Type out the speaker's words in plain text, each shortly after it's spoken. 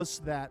us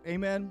that.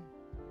 Amen.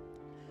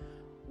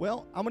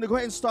 Well, I'm going to go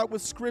ahead and start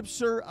with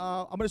Scripture.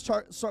 I'm going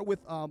to start with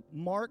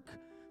Mark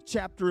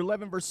chapter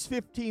 11, verse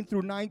 15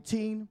 through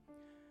 19.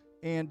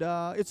 And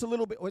it's a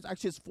little bit,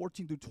 actually it's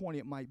 14 through 20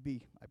 it might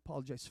be. I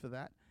apologize for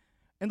that.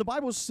 And the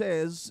Bible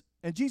says,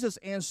 and Jesus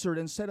answered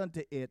and said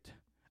unto it,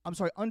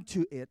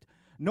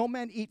 no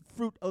man eat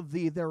fruit of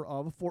thee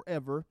thereof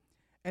forever.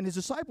 And his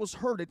disciples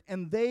heard it,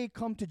 and they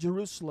come to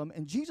Jerusalem.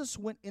 And Jesus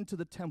went into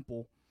the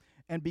temple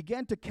and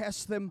began to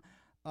cast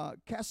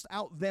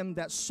out them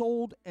that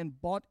sold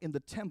and bought in the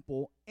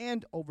temple,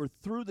 and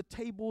overthrew the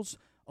tables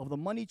of the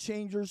money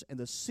changers and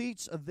the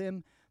seats of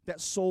them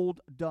that sold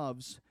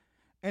doves,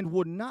 and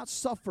would not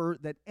suffer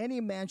that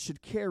any man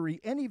should carry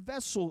any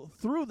vessel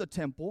through the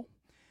temple.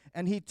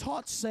 And he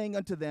taught, saying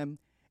unto them,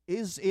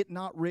 Is it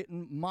not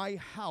written, My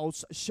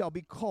house shall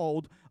be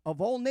called of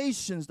all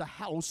nations the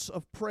house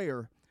of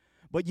prayer?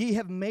 But ye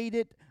have made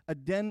it a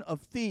den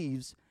of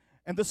thieves.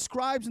 And the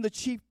scribes and the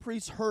chief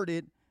priests heard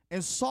it,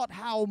 and sought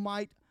how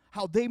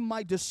they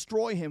might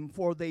destroy him,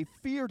 for they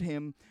feared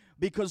him,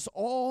 because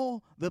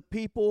all the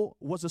people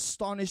was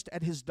astonished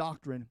at his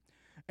doctrine.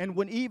 And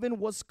when even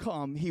was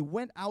come, he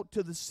went out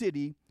to the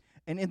city,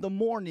 and in the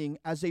morning,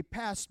 as they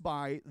passed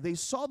by, they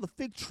saw the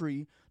fig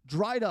tree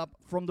dried up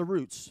from the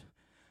roots.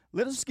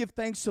 Let us give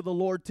thanks to the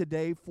Lord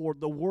today for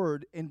the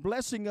word, and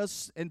blessing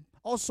us, and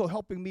also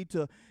helping me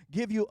to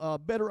give you a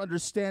better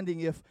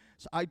understanding if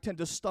I tend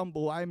to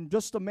stumble. I'm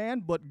just a man,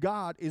 but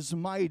God is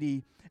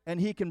mighty,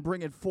 and he can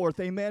bring it forth.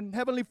 Amen.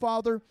 Heavenly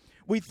Father,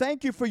 we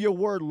thank you for your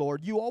word,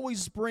 Lord. You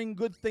always bring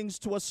good things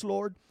to us,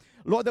 Lord.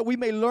 Lord, that we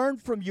may learn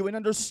from you and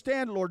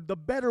understand, Lord, the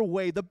better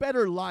way, the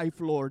better life,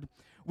 Lord.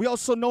 We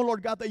also know,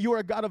 Lord God, that you are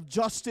a God of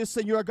justice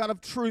and you're a God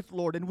of truth,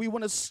 Lord. And we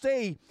want to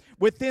stay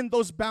within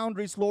those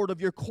boundaries, Lord,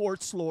 of your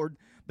courts, Lord,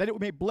 that it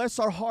may bless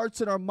our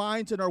hearts and our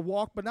minds and our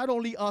walk, but not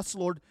only us,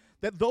 Lord,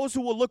 that those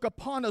who will look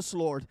upon us,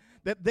 Lord,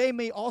 that they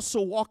may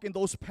also walk in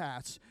those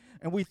paths.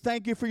 And we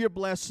thank you for your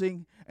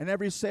blessing. And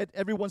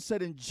everyone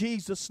said in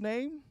Jesus'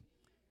 name,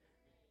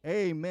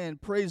 amen.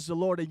 Praise the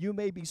Lord. And you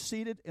may be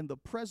seated in the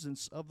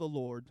presence of the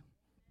Lord.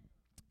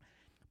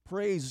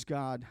 Praise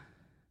God.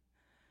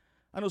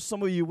 I know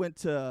some of you went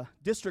to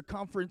district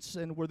conference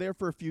and were there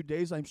for a few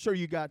days. I'm sure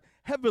you got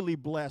heavily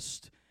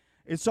blessed.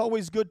 It's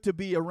always good to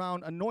be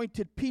around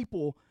anointed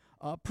people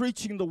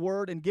preaching the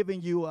word and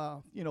giving you,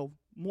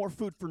 more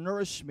food for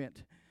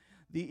nourishment.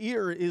 The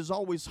ear is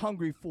always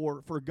hungry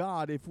for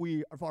God if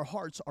our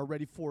hearts are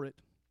ready for it.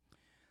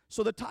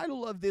 So the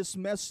title of this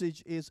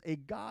message is A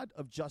God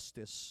of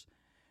Justice.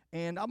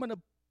 And I'm going to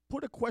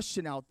put a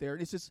question out there.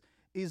 And it says,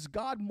 is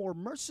God more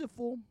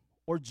merciful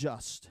or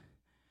just?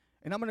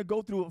 And I'm going to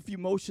go through a few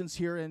motions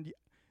here, and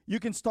you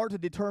can start to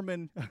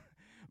determine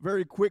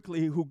very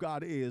quickly who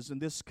God is in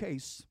this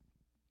case.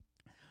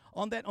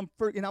 On that, and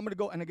I'm going to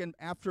go, and again,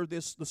 after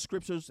this, the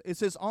scriptures, it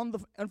says, on the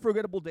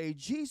unforgettable day,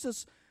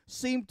 Jesus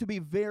seemed to be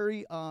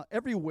very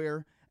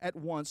everywhere at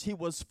once. He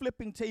was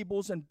flipping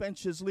tables and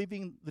benches,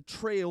 leaving the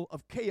trail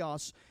of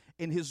chaos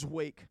in his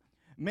wake.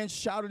 Men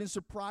shouted in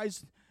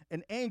surprise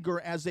and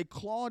anger as they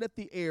clawed at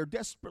the air,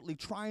 desperately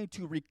trying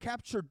to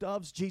recapture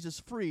doves Jesus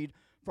freed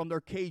from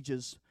their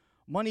cages.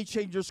 Money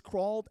changers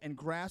crawled and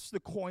grasped the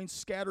coins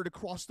scattered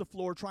across the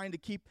floor, trying to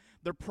keep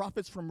their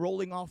profits from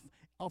rolling off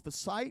the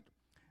sight.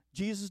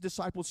 Jesus'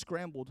 disciples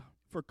scrambled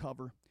for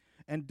cover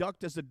and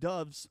ducked as the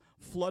doves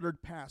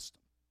fluttered past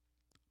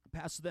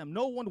them.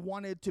 No one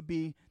wanted to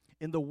be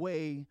in the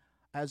way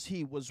as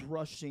he was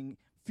rushing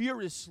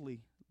furiously.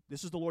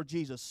 This is the Lord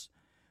Jesus.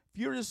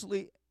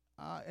 Furiously,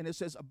 and it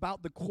says,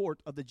 about the court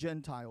of the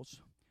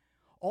Gentiles.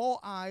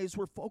 All eyes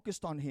were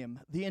focused on him.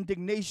 The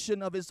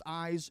indignation of his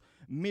eyes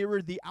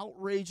mirrored the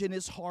outrage in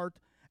his heart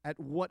at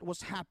what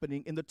was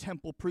happening in the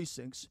temple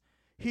precincts.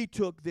 He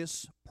took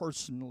this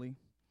personally.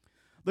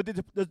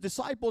 The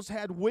disciples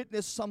had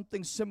witnessed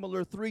something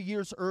similar 3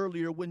 years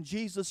earlier when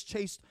Jesus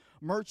chased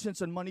merchants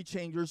and money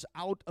changers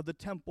out of the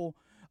temple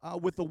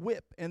with a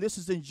whip. And this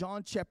is in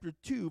John chapter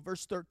 2,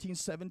 verse 13,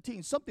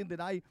 17. Something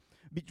that I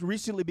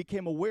recently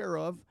became aware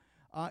of.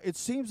 It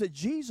seems that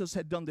Jesus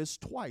had done this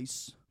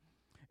twice.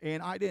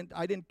 And I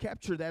didn't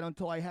capture that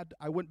until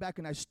I went back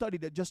and I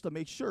studied it just to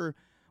make sure.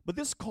 But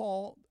this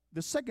call,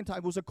 the second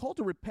time, was a call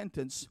to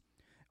repentance.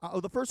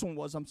 The first one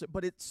was,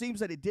 but it seems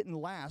that it didn't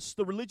last.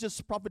 The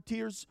religious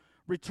profiteers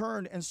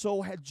returned, and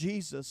so had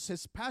Jesus.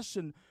 His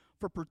passion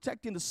for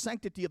protecting the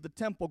sanctity of the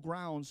temple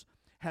grounds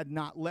had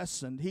not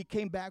lessened. He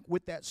came back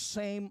with that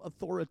same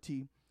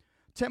authority.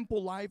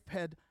 Temple life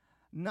had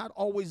not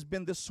always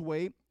been this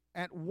way.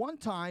 At one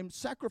time,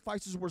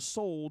 sacrifices were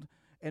sold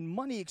and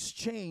money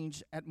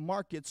exchanged at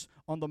markets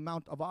on the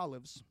Mount of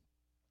Olives.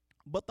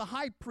 But the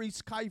high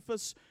priest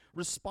Caiaphas,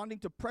 responding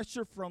to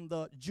pressure from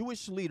the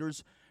Jewish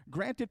leaders,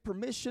 granted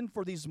permission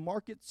for these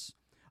markets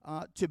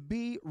to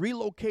be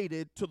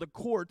relocated to the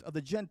court of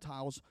the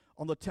Gentiles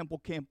on the temple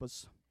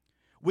campus.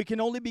 We can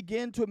only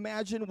begin to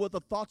imagine what the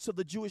thoughts of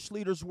the Jewish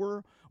leaders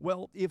were.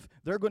 Well, if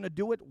they're going to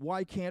do it,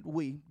 why can't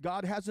we?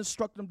 God hasn't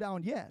struck them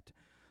down yet.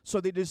 So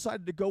they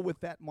decided to go with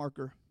that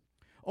marker.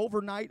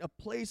 Overnight, a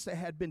place that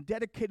had been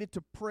dedicated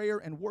to prayer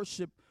and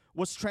worship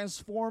was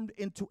transformed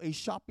into a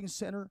shopping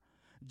center.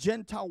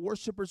 Gentile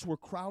worshipers were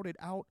crowded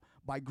out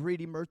by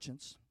greedy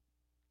merchants.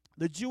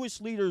 The Jewish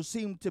leaders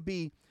seemed to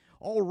be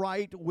all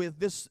right with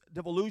this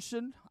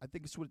devolution. I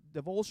think it's with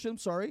devolution,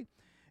 sorry.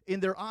 In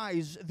their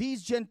eyes,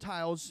 these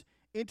Gentiles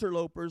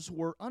interlopers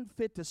were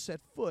unfit to set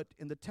foot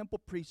in the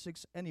temple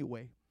precincts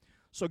anyway.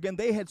 So again,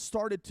 they had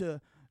started to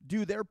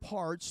do their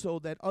part so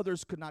that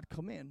others could not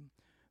come in.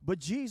 But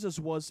Jesus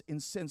was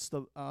incensed,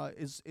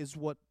 is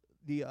what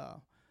the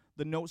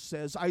note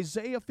says.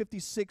 Isaiah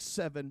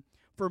 56:7,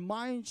 for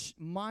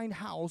mine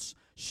house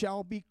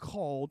shall be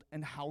called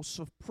an house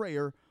of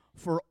prayer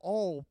for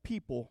all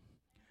people.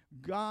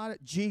 God,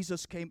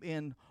 Jesus came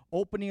in,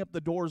 opening up the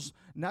doors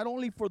not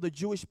only for the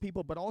Jewish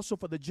people, but also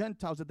for the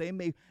Gentiles, that they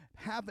may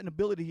have an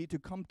ability to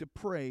come to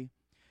pray.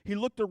 He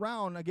looked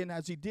around, again,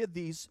 as he did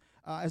these,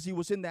 as he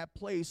was in that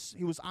place.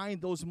 He was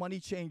eyeing those money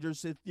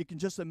changers. If you can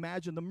just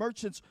imagine the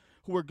merchants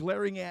who were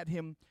glaring at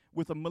him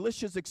with a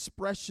malicious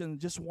expression,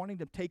 just wanting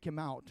to take him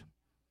out.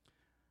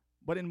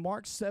 But in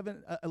Mark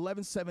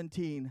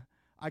 11:17,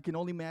 I can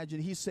only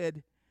imagine, he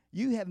said,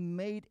 you have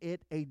made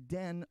it a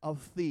den of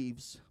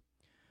thieves.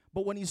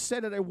 But when he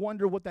said it, I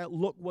wonder what that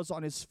look was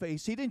on his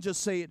face. He didn't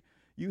just say it,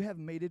 you have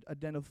made it a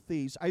den of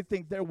thieves. I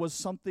think there was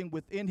something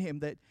within him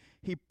that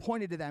he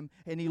pointed at them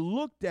and he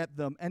looked at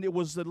them, and it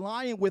was the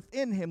lion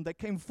within him that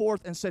came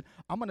forth and said,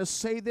 I'm going to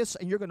say this,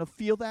 and you're going to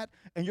feel that,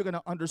 and you're going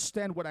to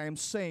understand what I am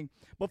saying.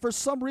 But for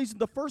some reason,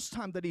 the first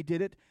time that he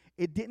did it,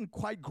 it didn't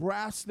quite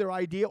grasp their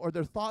idea or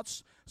their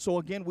thoughts. So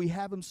again, we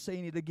have him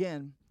saying it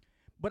again.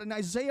 But in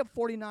Isaiah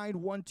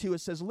 49:1-2,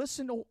 it says,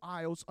 listen, O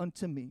isles,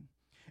 unto me,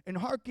 and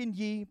hearken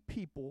ye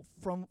people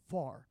from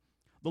far.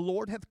 The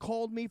Lord hath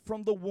called me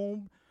from the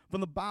womb, from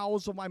the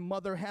bowels of my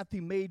mother hath he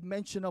made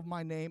mention of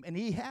my name, and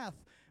he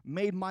hath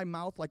made my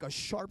mouth like a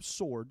sharp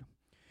sword.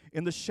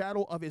 In the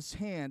shadow of his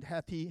hand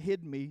hath he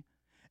hid me,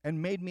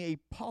 and made me a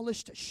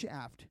polished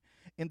shaft.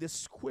 In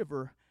this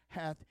quiver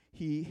hath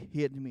he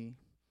hid me.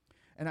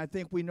 And I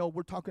think we know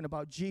we're talking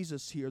about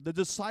Jesus here. The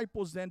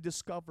disciples then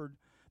discovered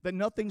that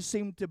nothing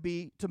seemed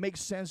to make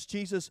sense.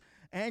 Jesus,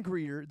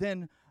 angrier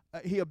than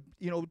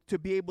to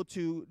be able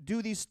to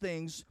do these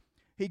things,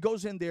 he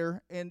goes in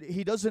there, and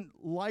he doesn't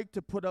like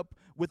to put up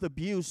with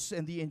abuse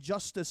and the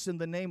injustice in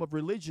the name of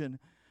religion.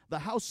 The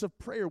house of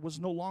prayer was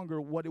no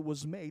longer what it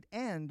was made,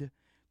 and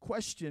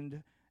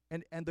questioned,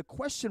 and the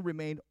question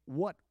remained,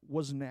 what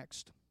was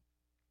next?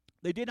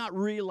 They did not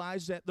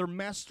realize that their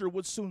master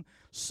would soon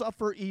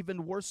suffer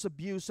even worse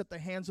abuse at the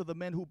hands of the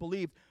men who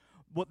believed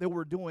what they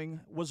were doing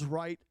was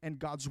right and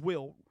God's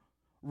will.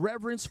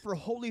 Reverence for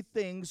holy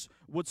things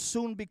would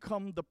soon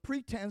become the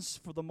pretense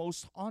for the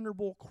most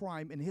honorable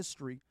crime in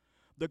history,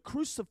 the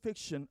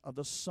crucifixion of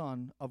the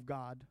Son of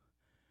God.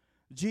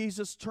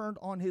 Jesus turned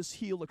on his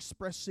heel,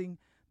 expressing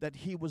that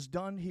he was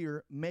done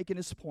here, making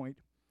his point,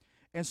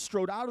 and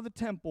strode out of the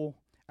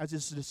temple as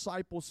his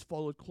disciples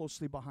followed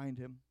closely behind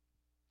him.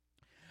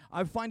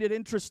 I find it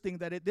interesting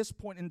that at this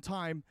point in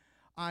time,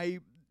 the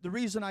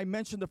reason I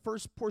mentioned the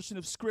first portion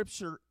of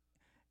Scripture,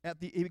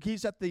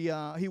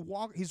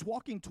 he's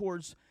walking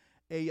towards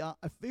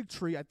a fig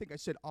tree. I think I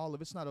said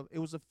olive. It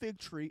was a fig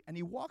tree, and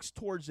he walks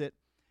towards it,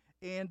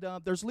 and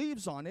there's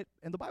leaves on it,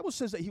 and the Bible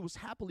says that he was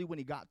happily when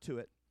he got to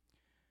it,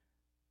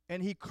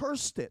 and he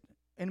cursed it.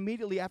 And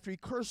immediately after he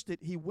cursed it,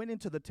 he went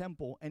into the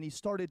temple, and he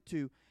started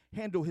to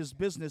handle his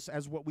business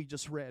as what we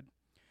just read.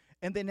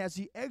 And then as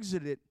he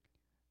exited,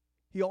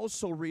 he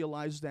also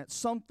realized that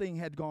something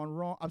had gone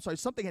wrong.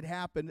 Something had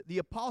happened. The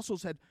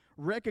apostles had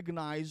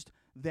recognized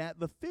that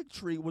the fig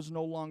tree was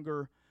no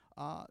longer,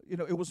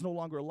 it was no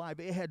longer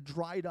alive. It had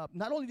dried up.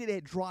 Not only did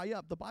it dry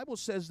up, the Bible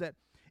says that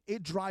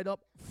it dried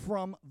up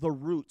from the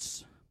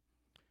roots.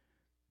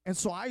 And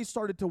so I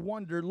started to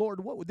wonder, Lord,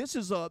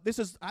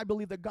 I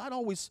believe that God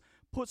always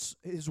puts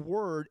his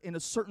word in a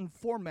certain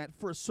format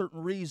for a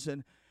certain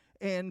reason.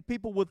 And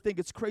people would think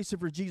it's crazy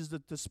for Jesus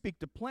to speak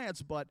to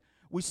plants, but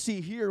we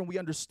see here and we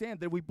understand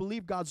that we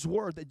believe God's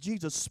word, that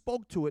Jesus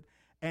spoke to it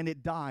and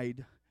it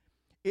died.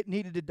 It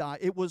needed to die.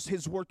 It was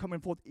his word coming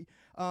forth.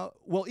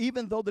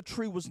 Even though the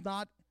tree was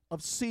not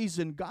of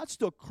season, God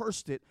still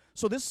cursed it.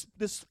 So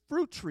this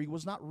fruit tree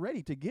was not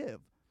ready to give.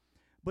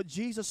 But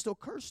Jesus still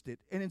cursed it.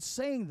 And in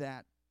saying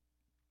that,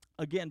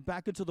 again,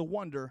 back into the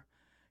wonder,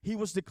 he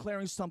was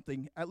declaring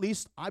something. At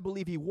least I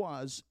believe he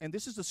was. And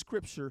this is the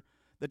scripture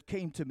that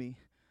came to me.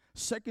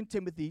 2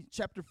 Timothy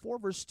chapter 4,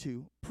 verse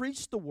 2.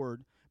 Preach the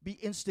word. Be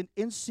instant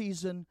in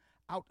season,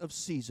 out of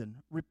season.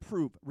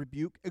 Reprove,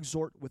 rebuke,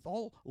 exhort with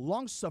all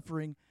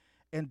long-suffering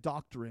and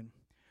doctrine.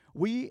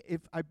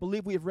 I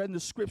believe we have read in the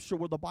scripture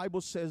where the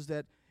Bible says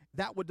that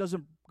what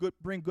doesn't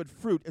bring good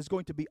fruit is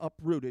going to be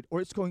uprooted,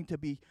 or it's going to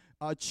be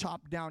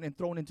chopped down and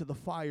thrown into the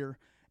fire.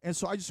 And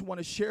so I just want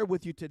to share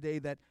with you today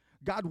that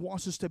God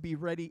wants us to be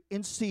ready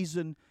in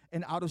season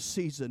and out of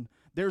season.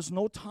 There's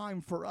no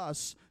time for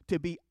us to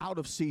be out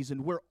of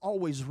season. We're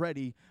always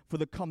ready for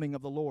the coming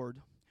of the Lord.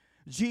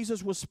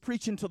 Jesus was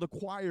preaching to the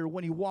choir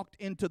when he walked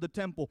into the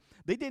temple.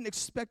 They didn't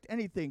expect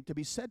anything to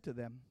be said to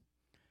them.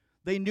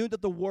 They knew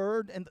that the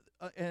word and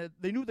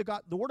they knew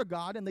the word of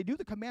God, and they knew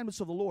the commandments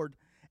of the Lord,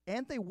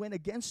 and they went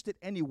against it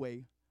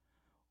anyway.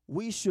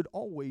 We should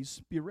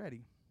always be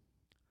ready.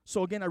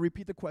 So again, I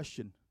repeat the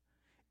question: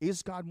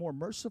 is God more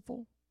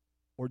merciful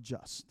or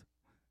just?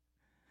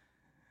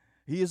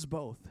 He is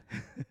both.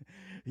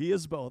 He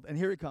is both. And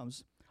here it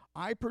comes.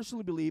 I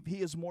personally believe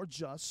he is more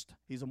just.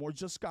 He's a more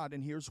just God,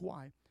 and here's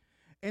why.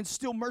 And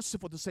still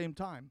merciful at the same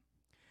time.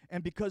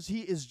 And because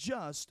he is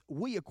just,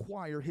 we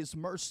acquire his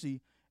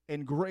mercy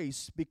and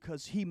grace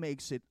because he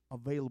makes it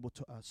available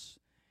to us.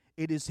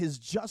 It is his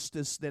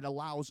justice that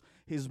allows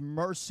his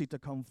mercy to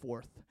come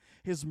forth.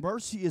 His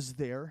mercy is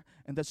there,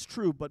 and that's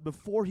true, but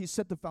before he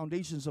set the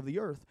foundations of the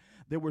earth,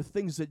 there were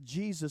things that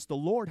Jesus, the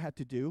Lord, had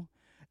to do.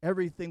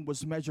 Everything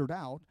was measured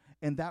out,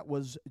 and that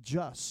was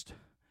just.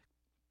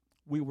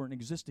 We weren't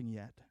existing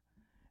yet,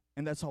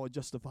 and that's how I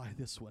justify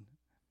this one.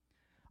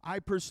 I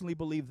personally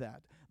believe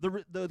that.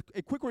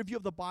 A quick review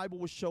of the Bible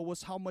will show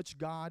us how much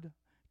God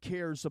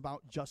cares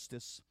about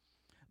justice.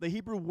 The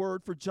Hebrew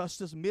word for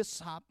justice,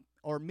 mishap,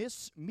 or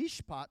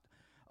mishpat,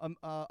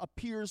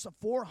 appears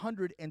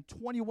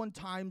 421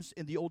 times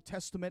in the Old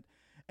Testament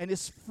and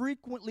is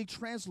frequently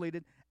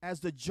translated as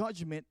the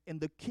judgment in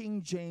the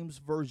King James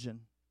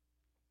Version.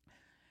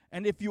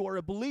 And if you are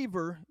a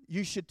believer,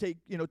 you should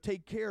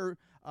take care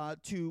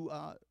to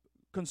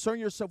concern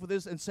yourself with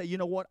this and say, you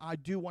know what, I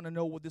do want to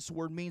know what this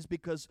word means,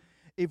 because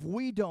if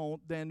we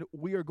don't, then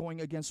we are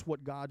going against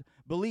what God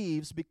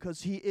believes,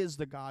 because he is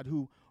the God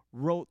who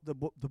wrote the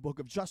book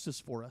of justice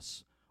for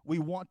us. We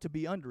want to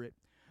be under it.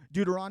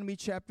 Deuteronomy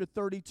chapter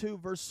 32,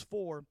 verse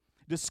 4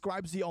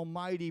 describes the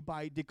Almighty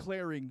by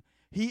declaring,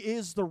 he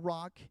is the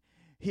rock,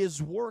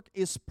 his work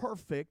is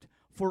perfect,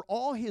 for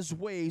all his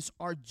ways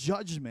are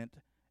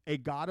judgment, a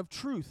God of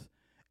truth,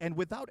 and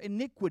without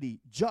iniquity,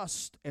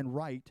 just and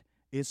right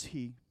is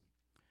he.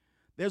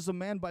 There's a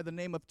man by the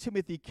name of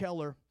Timothy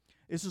Keller.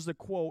 This is a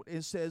quote.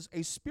 It says,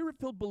 a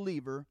spirit-filled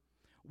believer,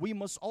 we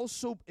must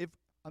also,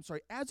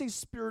 as a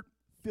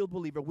spirit-filled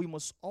believer, we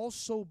must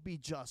also be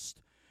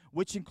just,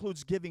 which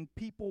includes giving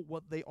people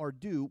what they are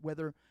due,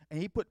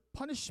 and he put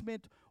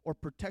punishment or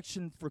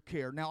protection for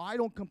care. Now, I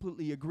don't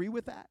completely agree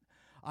with that.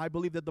 I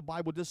believe that the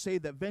Bible does say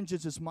that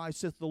vengeance is mine,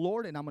 saith the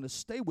Lord, and I'm going to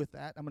stay with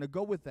that. I'm going to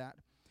go with that.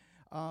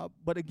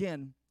 But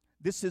again,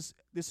 this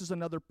is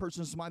another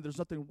person's mind. There's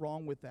nothing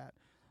wrong with that.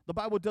 The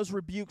Bible does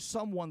rebuke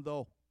someone,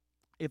 though,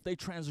 if they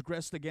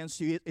transgressed against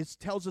you. It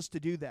tells us to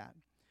do that.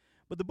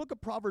 But the book of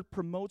Proverbs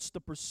promotes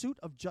the pursuit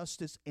of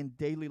justice in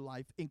daily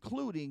life,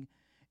 including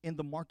in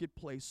the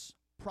marketplace.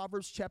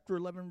 Proverbs chapter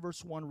 11,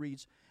 verse 1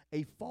 reads,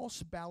 a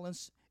false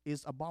balance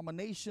is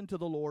abomination to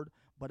the Lord,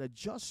 but a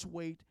just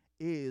weight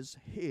is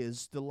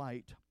his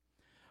delight.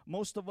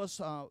 Most of us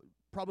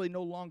probably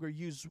no longer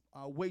use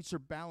weights or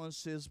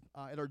balances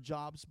at our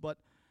jobs, but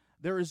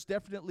there is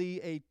definitely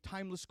a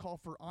timeless call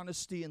for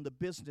honesty in the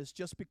business.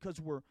 Just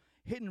because we're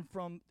hidden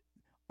from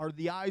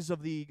the eyes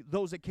of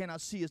those that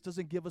cannot see us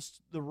doesn't give us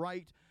the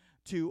right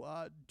to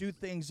do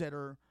things that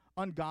are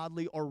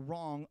ungodly or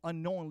wrong,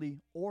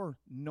 unknowingly or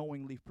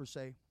knowingly per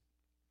se.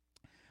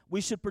 We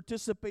should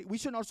participate. We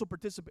should not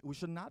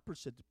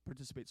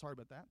participate, sorry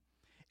about that,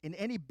 in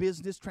any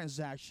business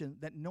transaction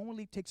that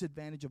knowingly takes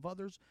advantage of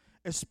others,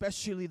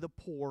 especially the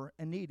poor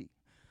and needy.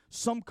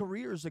 Some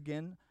careers,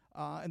 again,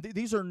 and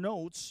these are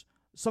notes,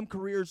 some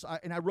careers,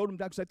 and I wrote them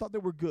down because I thought they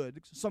were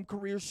good. Some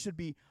careers should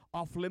be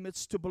off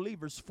limits to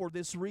believers for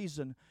this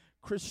reason.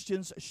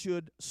 Christians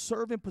should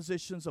serve in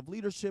positions of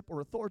leadership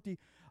or authority.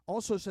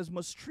 Also, it says,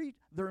 must treat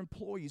their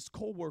employees,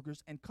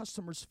 co-workers, and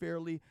customers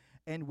fairly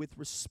and with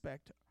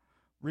respect,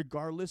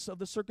 regardless of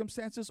the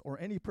circumstances or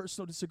any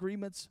personal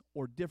disagreements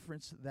or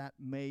difference that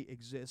may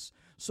exist.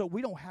 So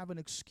we don't have an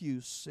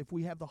excuse. If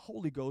we have the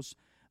Holy Ghost,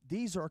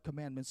 these are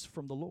commandments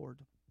from the Lord.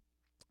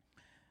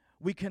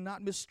 We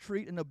cannot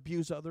mistreat and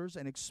abuse others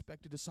and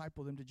expect to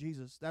disciple them to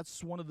Jesus.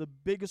 That's one of the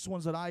biggest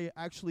ones that I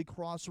actually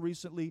crossed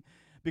recently,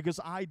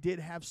 because I did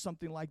have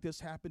something like this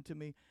happen to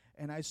me,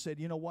 and I said,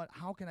 you know what,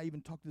 how can I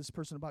even talk to this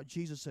person about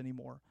Jesus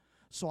anymore?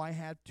 So I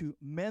had to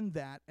mend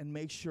that and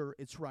make sure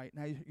it's right.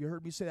 Now, you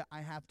heard me say that.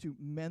 I have to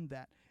mend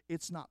that.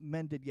 It's not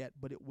mended yet,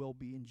 but it will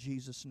be in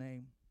Jesus'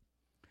 name.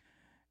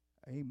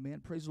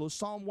 Amen. Praise the Lord.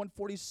 Psalm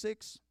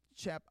 146,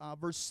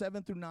 verse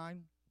 7 through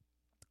 9,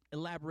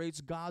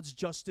 elaborates God's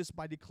justice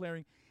by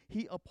declaring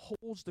he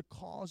upholds the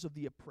cause of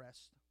the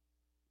oppressed.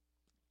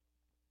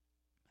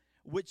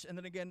 And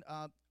then again,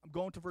 I'm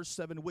going to verse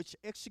 7, which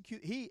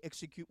execute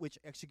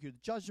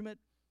judgment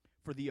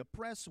for the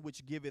oppressed,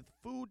 which giveth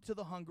food to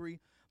the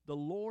hungry. The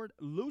Lord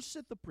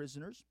looseth the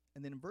prisoners.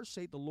 And then in verse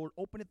 8, the Lord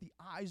openeth the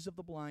eyes of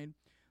the blind.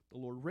 The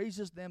Lord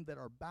raises them that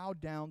are bowed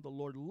down. The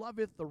Lord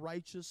loveth the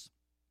righteous.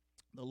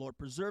 The Lord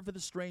preserveth the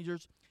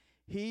strangers.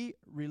 He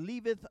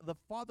relieveth the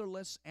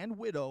fatherless and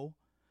widow,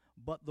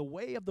 but the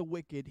way of the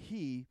wicked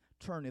he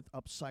turneth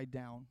upside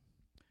down.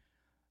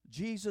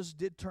 Jesus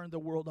did turn the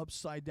world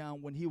upside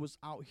down when he was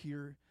out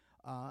here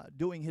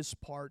doing his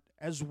part,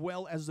 as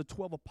well as the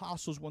 12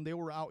 apostles when they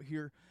were out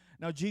here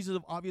Now, Jesus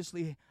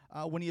obviously,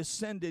 when he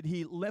ascended,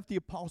 he left the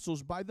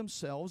apostles by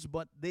themselves,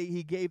 but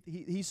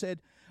he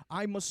said,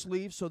 I must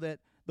leave so that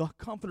the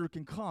Comforter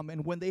can come.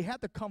 And when they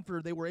had the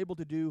Comforter, they were able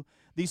to do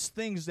these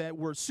things that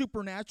were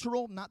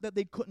supernatural. Not that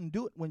they couldn't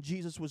do it when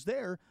Jesus was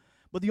there,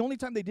 but the only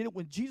time they did it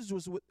when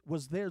Jesus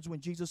was there is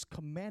when Jesus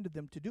commanded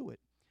them to do it.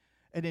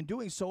 And in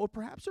doing so,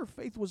 perhaps their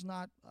faith was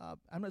not,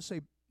 I'm going to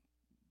say,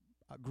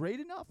 great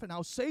enough. And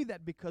I'll say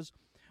that because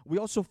we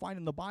also find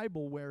in the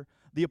Bible where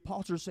the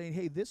apostles are saying,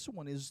 hey, this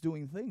one is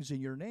doing things in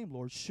your name,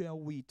 Lord. Shall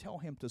we tell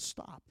him to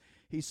stop?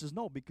 He says,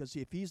 no, because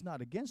if he's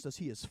not against us,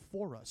 he is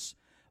for us.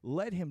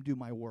 Let him do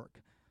my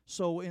work.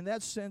 So in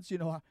that sense,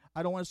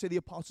 I don't want to say the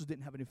apostles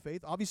didn't have any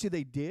faith. Obviously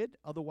they did.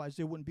 Otherwise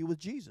they wouldn't be with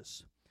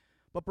Jesus.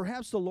 But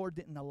perhaps the Lord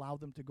didn't allow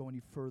them to go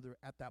any further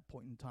at that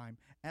point in time,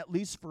 at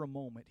least for a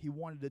moment. He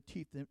wanted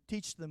to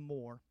teach them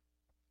more.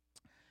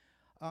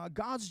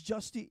 God's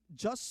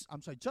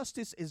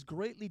justice is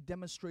greatly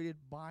demonstrated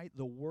by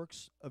the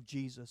works of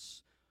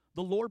Jesus.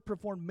 The Lord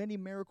performed many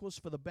miracles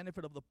for the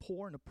benefit of the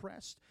poor and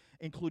oppressed,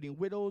 including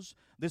widows.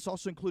 This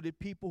also included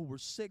people who were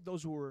sick,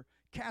 those who were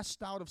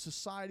cast out of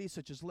society,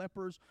 such as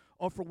lepers,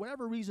 or for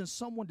whatever reason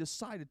someone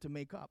decided to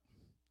make up.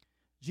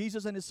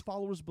 Jesus and his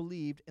followers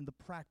believed in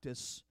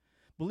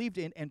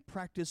and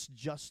practiced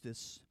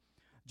justice.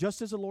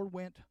 Just as the Lord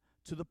went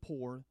to the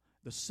poor,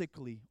 the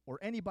sickly, or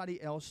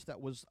anybody else that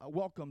was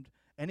welcomed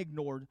and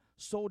ignored,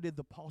 so did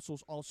the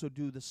apostles also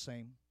do the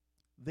same.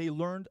 They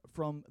learned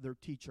from their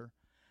teacher.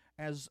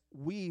 As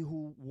we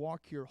who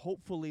walk here,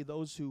 hopefully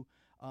those who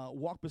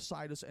walk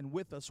beside us and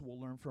with us will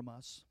learn from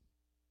us.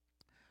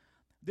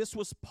 This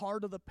was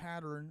part of the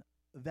pattern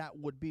that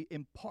would be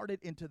imparted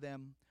into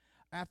them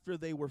after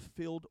they were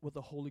filled with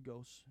the Holy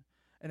Ghost.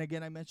 And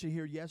again, I mentioned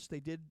here, yes,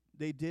 they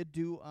did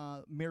do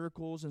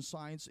miracles and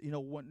signs,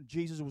 when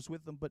Jesus was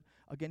with them. But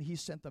again, he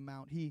sent them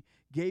out. He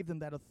gave them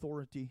that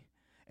authority,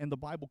 and the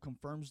Bible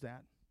confirms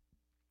that.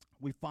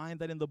 We find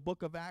that in the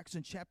book of Acts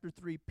in chapter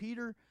 3,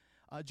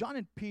 John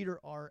and Peter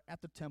are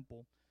at the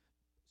temple,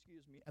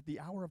 at the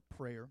hour of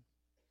prayer.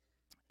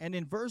 And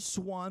in verse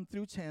 1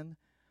 through 10,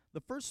 the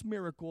first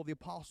miracle of the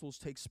apostles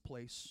takes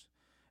place.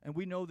 And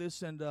we know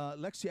this, and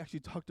Lexi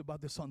actually talked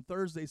about this on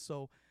Thursday,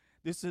 so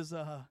this is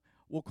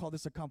we'll call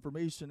this a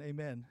confirmation,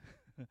 amen.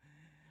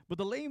 But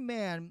the lame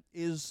man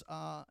is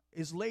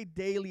laid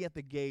daily at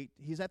the gate.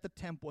 He's at the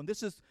temple, and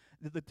this is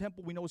the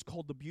temple we know is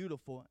called the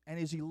Beautiful. And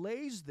as he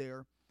lays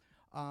there,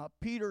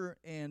 Peter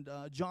and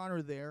John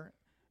are there,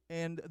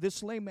 and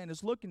this lame man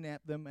is looking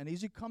at them. And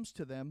as he comes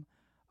to them,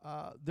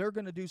 they're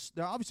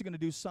obviously going to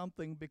do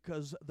something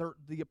because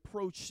the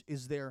approach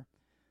is there.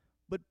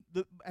 But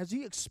as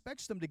he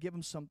expects them to give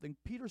him something,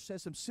 Peter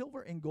says to him,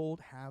 silver and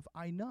gold have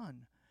I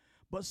none,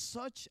 but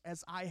such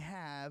as I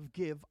have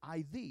give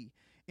I thee.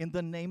 In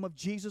the name of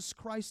Jesus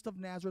Christ of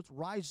Nazareth,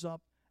 rise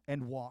up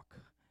and walk.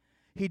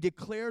 He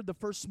declared the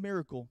first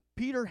miracle.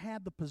 Peter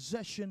had the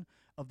possession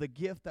of the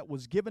gift that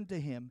was given to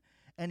him,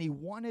 and he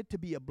wanted to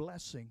be a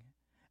blessing.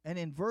 And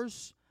in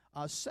verse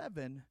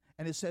 7,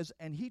 and it says,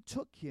 and he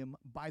took him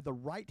by the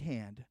right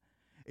hand.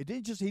 He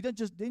didn't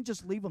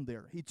just leave him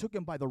there. He took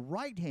him by the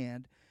right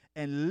hand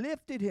and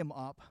lifted him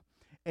up,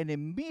 and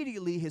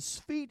immediately his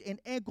feet and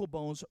ankle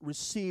bones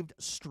received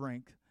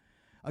strength.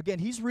 Again,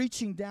 he's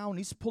reaching down,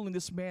 he's pulling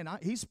this man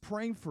out, he's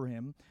praying for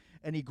him,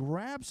 and he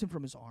grabs him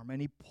from his arm,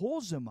 and he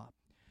pulls him up.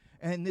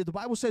 And the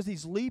Bible says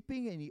he's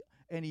leaping,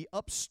 and he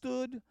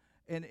upstood,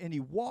 and he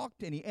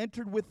walked, and he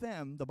entered with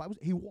them. The Bible,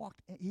 he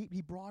walked,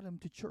 he brought him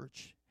to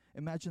church.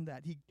 Imagine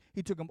that.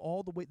 He took him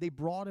all the way, they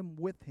brought him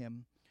with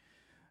him,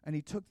 and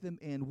he took them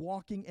in,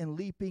 walking and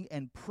leaping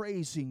and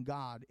praising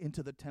God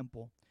into the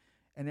temple.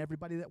 And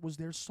everybody that was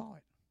there saw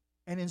it.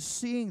 And in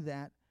seeing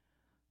that,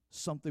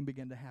 something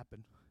began to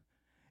happen.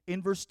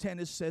 In verse 10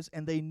 it says,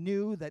 and they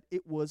knew that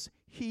it was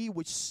he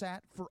which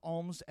sat for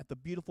alms at the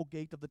beautiful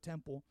gate of the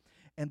temple.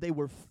 And they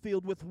were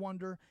filled with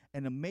wonder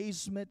and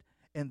amazement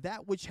and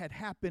that which had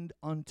happened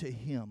unto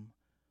him.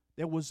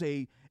 There was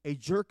a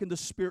jerk in the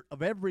spirit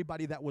of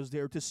everybody that was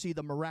there to see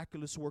the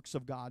miraculous works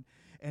of God.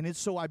 And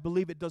so I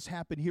believe it does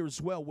happen here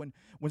as well. When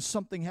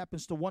something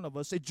happens to one of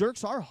us, it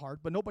jerks our heart,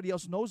 but nobody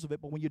else knows of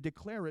it. But when you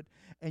declare it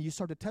and you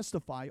start to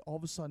testify, all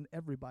of a sudden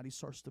everybody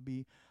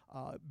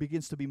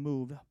begins to be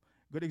moved.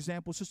 Good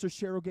example, Sister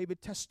Cheryl gave a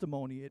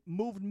testimony. It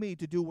moved me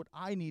to do what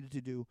I needed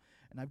to do,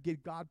 and I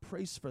give God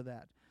praise for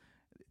that.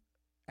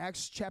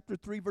 Acts chapter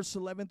 3, verse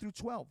 11 through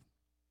 12.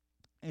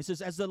 And it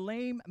says, as the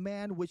lame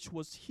man which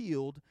was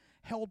healed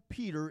held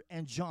Peter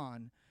and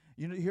John.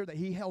 You hear that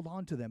he held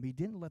on to them. He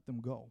didn't let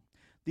them go.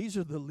 These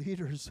are the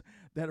leaders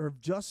that have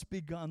just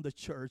begun the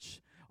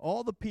church.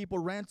 All the people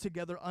ran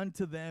together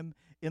unto them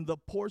in the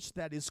porch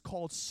that is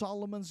called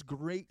Solomon's,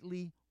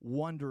 greatly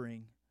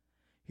wondering.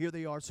 Here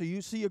they are. So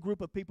you see a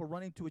group of people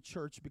running to a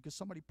church because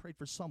somebody prayed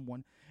for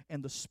someone,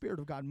 and the Spirit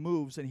of God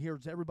moves, and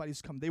here's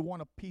everybody's come. They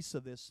want a piece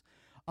of this.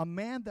 A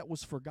man that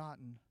was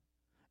forgotten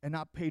and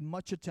not paid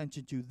much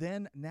attention to,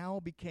 then now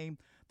became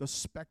the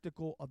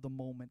spectacle of the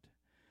moment.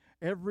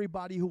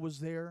 Everybody who was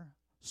there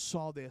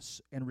saw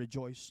this and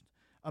rejoiced.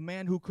 A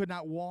man who could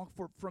not walk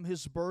from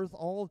his birth,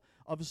 all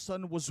of a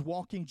sudden was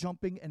walking,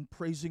 jumping, and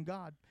praising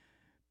God.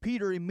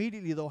 Peter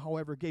immediately, though,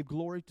 however, gave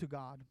glory to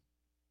God.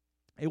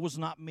 It was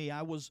not me.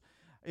 It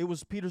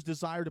was Peter's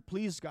desire to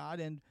please God,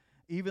 and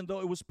even though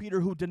it was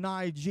Peter who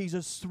denied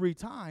Jesus 3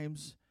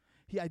 times,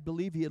 I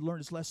believe he had learned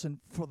his lesson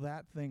for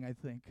that thing, I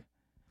think.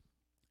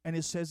 And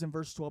it says in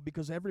verse 12,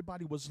 because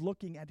everybody was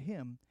looking at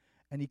him,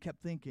 and he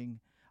kept thinking,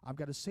 I've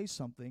got to say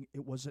something.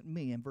 It wasn't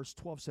me. And verse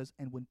 12 says,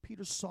 and when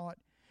Peter saw it,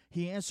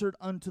 he answered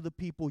unto the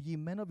people, ye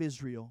men of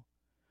Israel,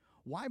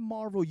 why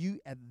marvel you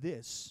at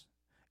this?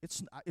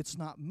 It's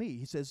not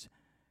me. It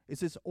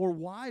says, or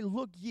why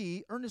look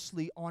ye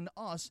earnestly on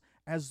us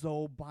as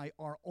though by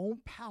our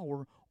own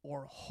power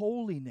or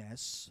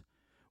holiness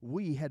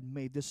we had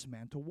made this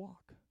man to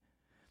walk?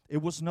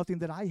 It was nothing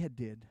that I had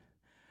did.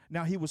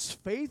 Now he was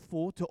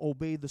faithful to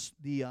obey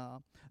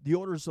the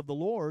orders of the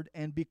Lord,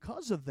 and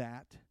because of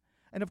that,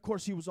 and of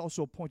course he was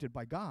also appointed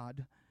by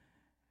God,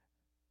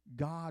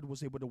 God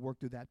was able to work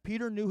through that.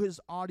 Peter knew his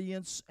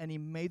audience, and he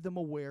made them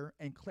aware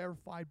and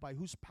clarified by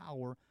whose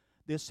power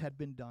this had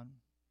been done.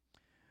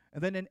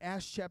 And then in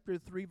Acts chapter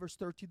 3, verse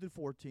 13 to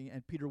 14,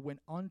 and Peter went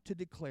on to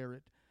declare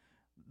it,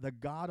 the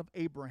God of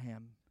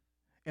Abraham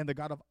and the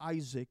God of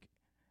Isaac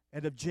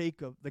and of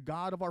Jacob, the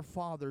God of our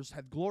fathers,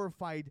 hath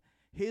glorified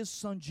his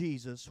son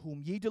Jesus,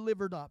 whom ye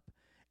delivered up,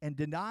 and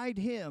denied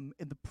him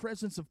in the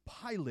presence of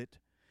Pilate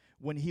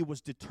when he was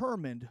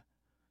determined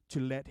to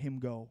let him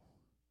go.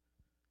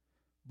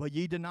 But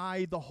ye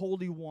denied the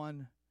Holy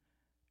One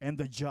and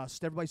the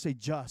just. Everybody say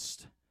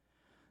just.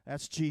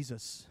 That's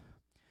Jesus.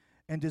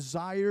 And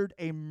desired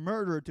a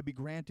murder to be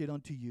granted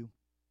unto you.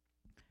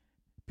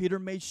 Peter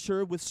made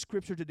sure with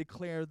Scripture to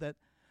declare that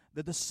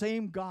the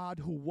same God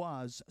who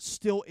was,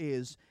 still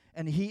is,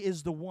 and he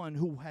is the one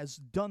who has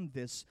done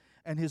this,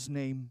 and his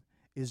name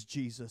is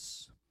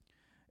Jesus.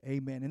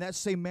 Amen. In that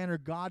same manner,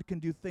 God can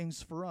do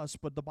things for us,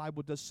 but the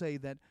Bible does say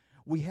that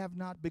we have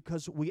not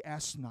because we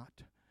ask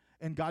not.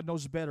 And God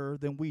knows better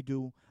than we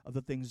do of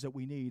the things that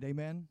we need.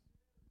 Amen?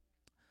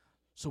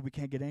 So we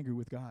can't get angry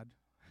with God.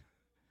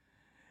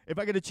 If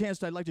I get a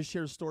chance, I'd like to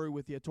share a story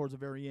with you towards the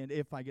very end,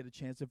 if I get a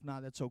chance. If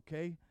not, that's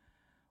okay.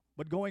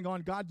 But going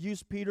on, God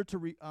used Peter to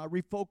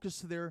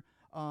refocus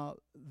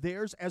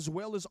theirs as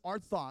well as our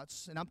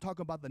thoughts, and I'm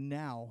talking about the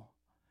now,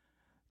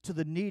 to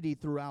the needy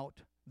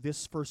throughout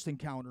this first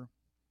encounter.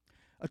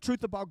 A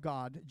truth about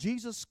God: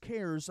 Jesus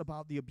cares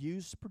about the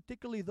abused,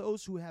 particularly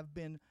those who have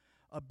been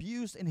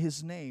abused in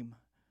his name.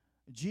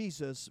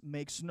 Jesus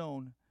makes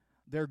known,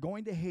 they're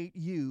going to hate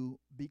you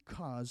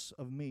because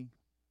of me.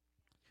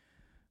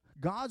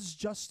 God's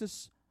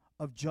justice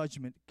of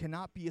judgment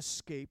cannot be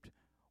escaped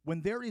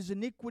when there is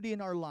iniquity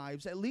in our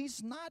lives, at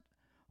least not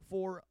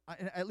for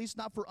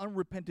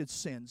unrepented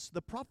sins.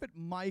 The prophet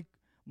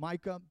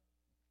Micah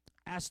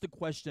asked the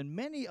question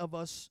many of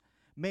us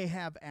may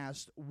have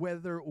asked,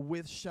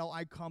 wherewith shall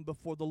I come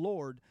before the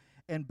Lord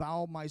and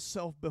bow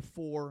myself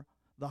before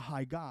the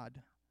high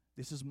God?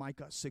 This is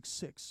Micah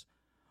 6:6.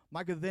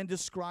 Micah then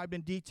described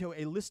in detail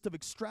a list of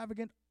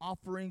extravagant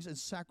offerings and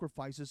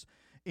sacrifices,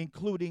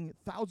 including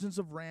thousands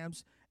of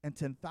rams and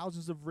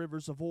 10,000s of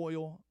rivers of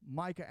oil.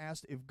 Micah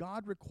asked if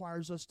God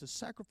requires us to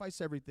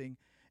sacrifice everything,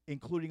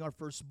 including our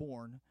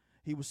firstborn.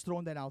 He was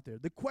throwing that out there.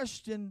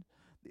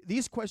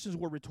 These questions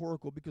were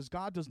rhetorical because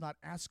God does not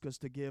ask us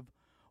to give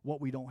what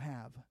we don't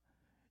have.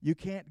 You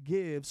can't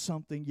give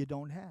something you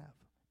don't have.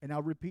 And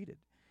I'll repeat it.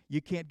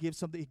 You can't give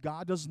something.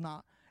 God does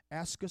not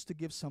ask us to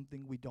give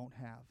something we don't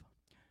have.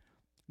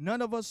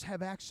 None of us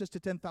have access to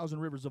 10,000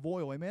 rivers of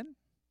oil, amen?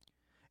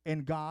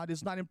 And God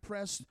is not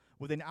impressed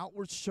with an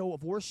outward show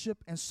of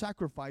worship and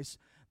sacrifice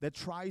that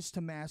tries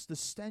to mask the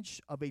stench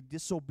of a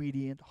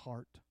disobedient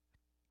heart.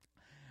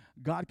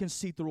 God can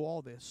see through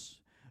all this.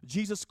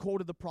 Jesus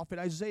quoted the prophet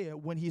Isaiah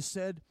when he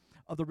said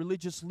of the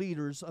religious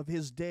leaders of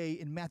his day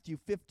in Matthew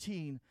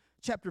 15,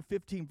 chapter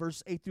 15,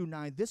 verse 8 through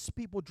 9, this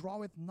people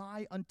draweth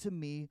nigh unto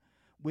me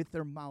with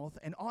their mouth,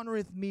 and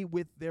honoreth me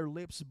with their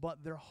lips,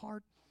 but their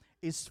heart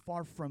is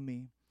far from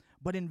me.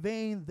 But in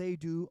vain they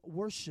do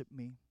worship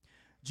me.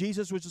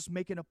 Jesus was just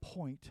making a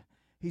point.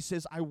 He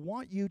says, I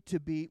want you to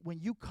be, when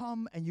you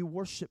come and you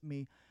worship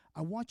me,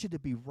 I want you to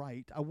be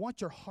right. I want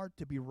your heart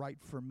to be right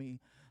for me,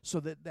 so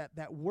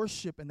that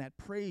worship and that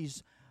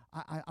praise,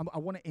 I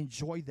want to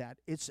enjoy that.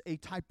 It's a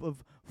type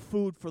of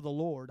food for the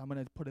Lord. I'm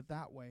going to put it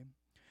that way.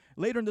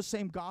 Later in the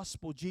same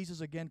gospel,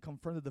 Jesus again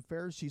confronted the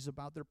Pharisees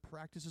about their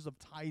practices of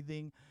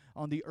tithing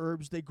on the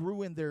herbs they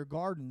grew in their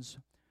gardens.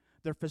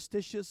 Their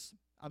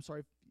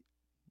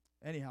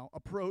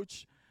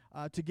approach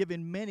to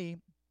giving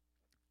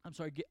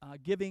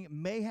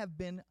may have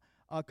been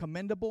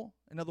commendable.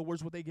 In other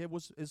words, what they gave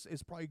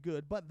is probably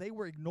good, but they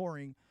were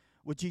ignoring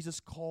what Jesus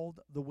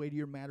called the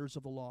weightier matters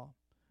of the law,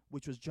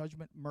 which was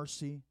judgment,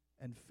 mercy,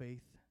 and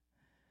faith.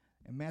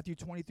 In Matthew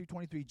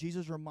 20-23,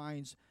 Jesus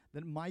reminds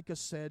that Micah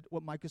said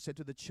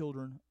to the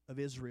children of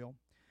Israel.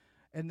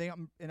 And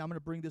I'm going to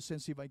bring this in,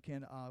 see if I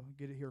can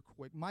get it here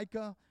quick.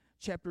 Micah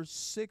chapter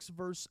 6,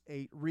 verse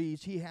 8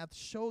 reads, He hath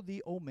showed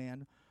thee, O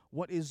man,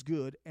 what is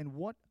good, and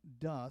what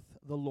doth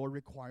the Lord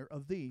require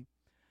of thee,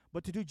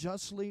 but to do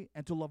justly,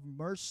 and to love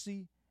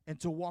mercy, and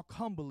to walk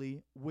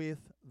humbly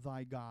with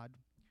thy God.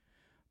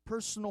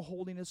 Personal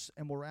holiness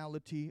and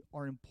morality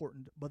are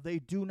important, but they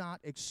do not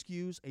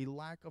excuse a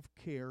lack of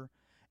care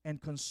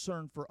and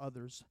concern for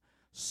others.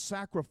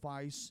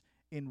 Sacrifice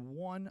in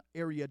one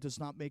area does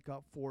not make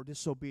up for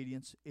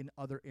disobedience in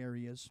other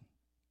areas.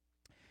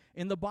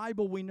 In the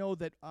Bible, we know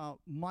that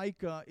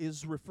Micah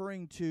is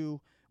referring to,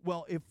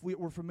 well, if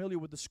we're familiar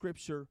with the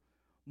scripture,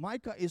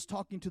 Micah is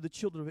talking to the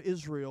children of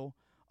Israel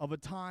of a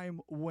time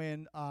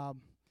when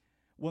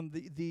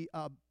the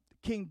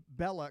King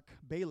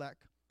Balak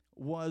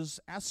was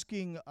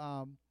asking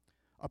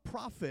a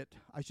prophet,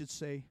 I should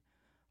say.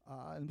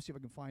 Let me see if I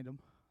can find him.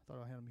 I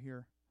thought I had him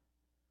here.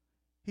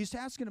 He's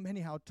asking him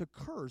anyhow to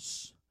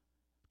curse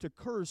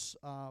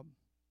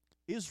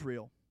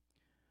Israel,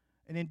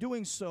 and in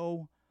doing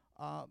so,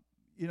 God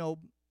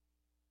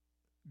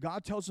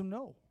tells him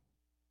no.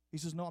 He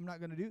says, "No, I'm not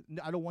going to do.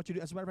 I don't want you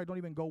to. As a matter of fact, don't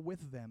even go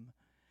with them."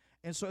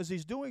 And so, as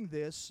he's doing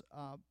this,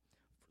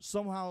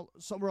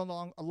 somewhere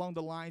along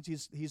the lines,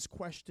 he's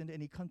questioned,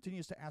 and he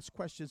continues to ask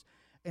questions.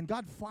 And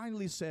God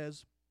finally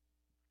says,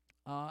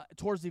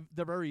 towards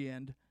the very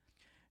end,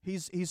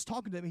 he's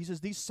talking to him. He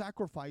says, "These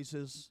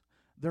sacrifices,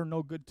 they're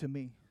no good to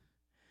me."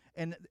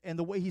 And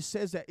the way he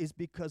says that is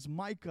because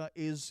Micah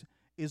is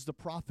the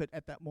prophet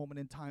at that moment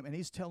in time, and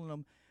he's telling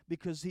them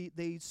because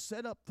they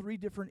set up 3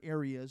 different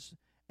areas,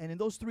 and in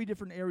those 3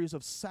 different areas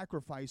of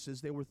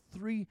sacrifices, there were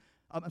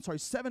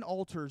 7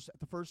 altars at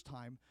the first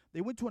time.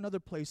 They went to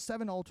another place,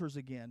 7 altars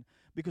again,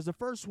 because the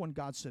first one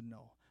God said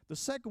no. The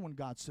second one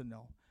God said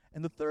no.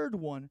 And the third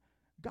one,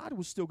 God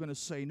was still going to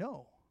say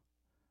no.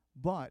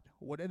 But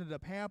what ended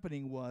up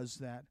happening was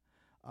that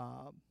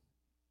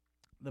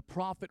the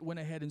prophet went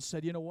ahead and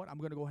said, "You know what, I'm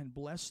going to go ahead and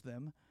bless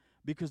them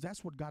because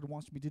that's what God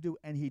wants me to do."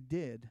 And he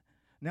did.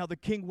 Now the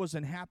king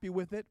wasn't happy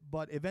with it,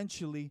 but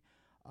eventually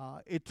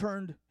it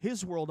turned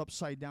his world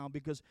upside down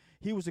because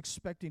he was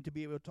expecting to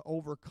be able to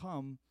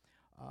overcome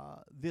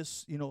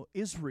this,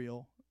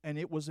 Israel, and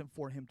it wasn't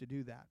for him to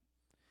do that.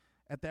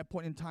 At that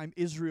point in time,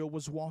 Israel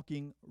was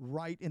walking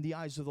right in the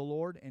eyes of the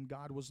Lord, and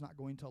God is not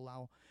going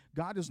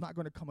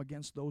to come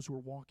against those who are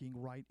walking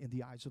right in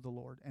the eyes of the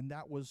Lord. And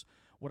that was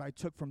what I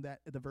took from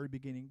that at the very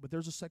beginning. But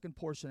there's a second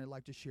portion I'd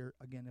like to share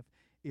again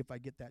if I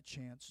get that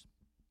chance.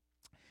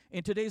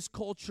 In today's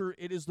culture,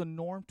 it is the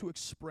norm to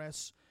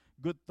express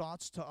good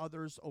thoughts to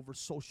others over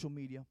social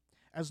media.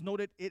 As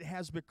noted, it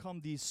has become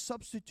the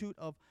substitute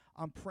of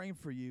 "I'm praying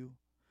for you."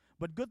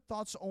 But good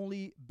thoughts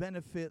only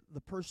benefit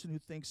the person who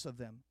thinks of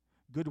them.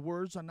 Good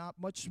words are not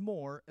much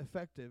more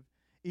effective.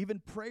 Even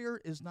prayer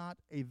is not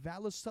a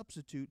valid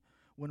substitute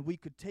when we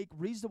could take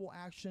reasonable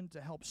action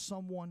to help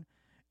someone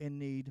in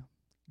need.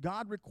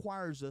 God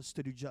requires us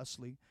to do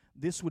justly.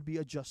 This would be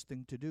a just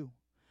thing to do.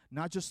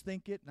 Not just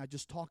think it, not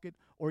just talk it,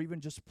 or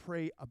even just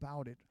pray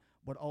about it,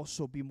 but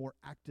also be more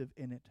active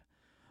in it.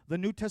 The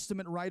New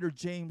Testament writer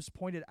James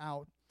pointed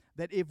out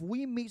that if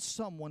we meet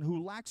someone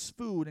who lacks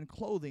food and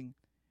clothing,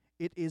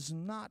 it is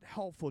not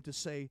helpful to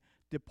say,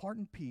 "Depart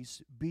in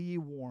peace, be ye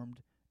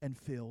warmed and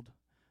filled."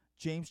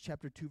 James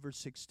chapter 2, verse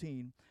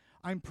 16.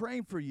 "I'm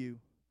praying for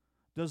you"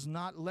 does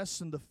not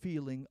lessen the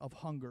feeling of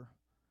hunger.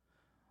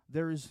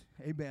 There's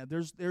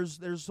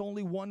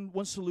only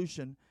one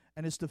solution,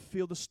 and it's to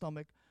fill the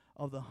stomach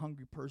of the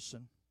hungry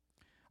person.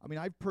 I mean,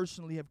 I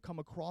personally have come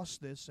across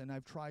this, and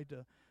I've tried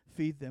to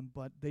feed them,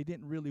 but they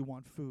didn't really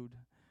want food.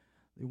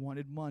 They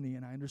wanted money,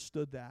 and I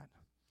understood that.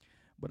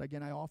 But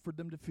again, I offered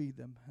them to feed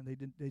them, and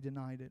they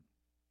denied it.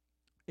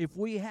 If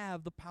we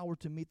have the power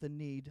to meet the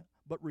need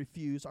but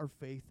refuse, our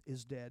faith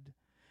is dead.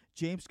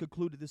 James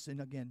concluded this in,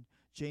 again,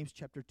 James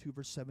chapter 2,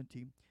 verse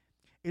 17.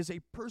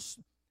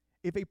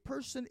 If a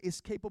person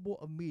is capable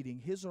of meeting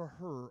his or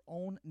her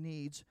own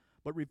needs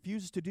but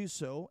refuses to do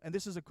so, and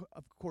this is,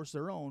 of course,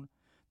 their own,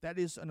 that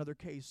is another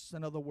case.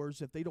 In other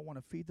words, if they don't want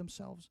to feed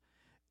themselves,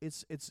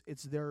 it's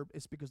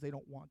because they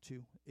don't want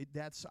to.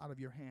 That's out of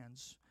your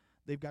hands.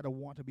 They've got to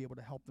want to be able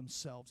to help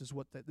themselves, is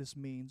what this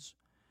means.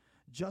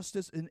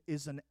 Justice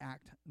is an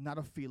act, not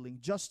a feeling.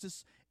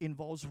 Justice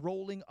involves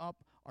rolling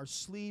up our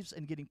sleeves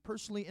and getting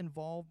personally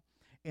involved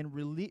in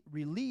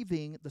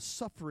relieving the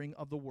suffering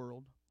of the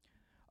world.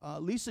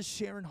 Lisa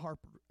Sharon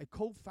Harper, a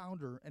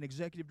co-founder and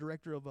executive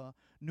director of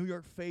New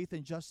York Faith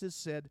and Justice,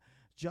 said,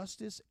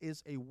 "Justice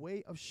is a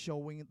way of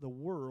showing the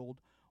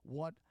world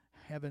what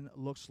heaven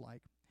looks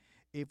like.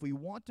 If we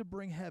want to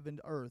bring heaven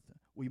to earth,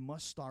 we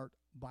must start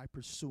by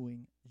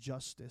pursuing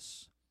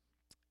justice."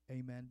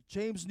 Amen.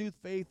 James' new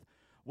faith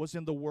was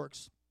in the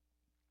works.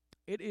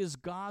 It is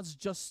God's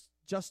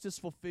justice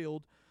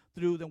fulfilled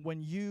through them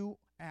when you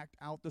act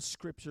out the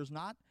scriptures,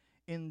 not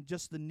in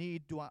just the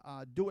need to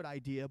do it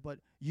idea,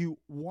 but you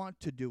want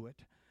to do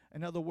it.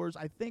 In other words,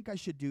 I think I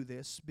should do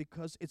this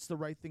because it's the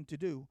right thing to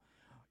do.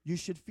 You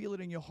should feel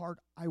it in your heart.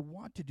 I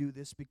want to do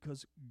this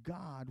because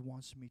God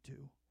wants me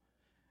to.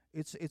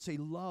 It's a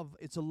love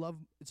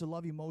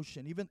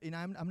emotion. And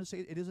I'm going to say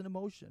it is an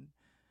emotion.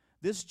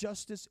 This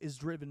justice is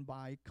driven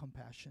by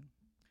compassion.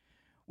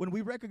 When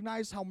we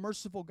recognize how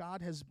merciful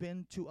God has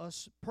been to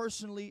us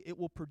personally, it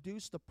will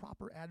produce the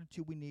proper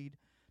attitude we need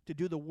to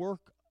do the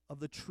work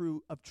of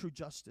true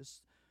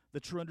justice. The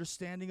true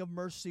understanding of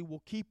mercy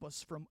will keep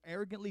us from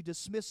arrogantly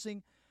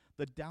dismissing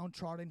the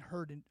downtrodden,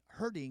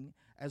 hurting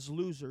as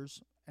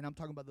losers, and I'm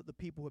talking about the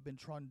people who have been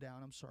trodden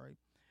down,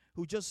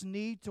 who just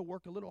need to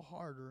work a little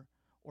harder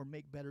or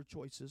make better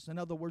choices. In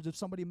other words, if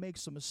somebody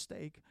makes a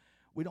mistake,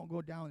 we don't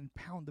go down and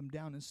pound them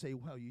down and say,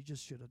 well, you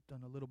just should have done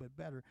a little bit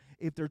better.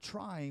 If they're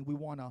trying, we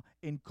want to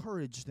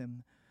encourage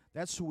them.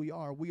 That's who we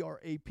are. We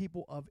are a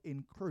people of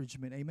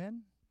encouragement.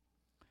 Amen?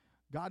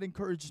 God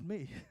encouraged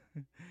me.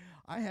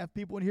 I have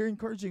people in here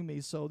encouraging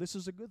me, so this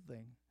is a good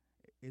thing.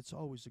 It's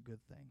always a good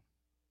thing.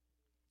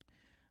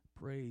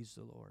 Praise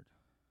the Lord.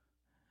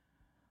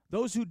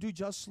 Those who do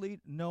justly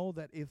know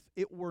that if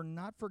it were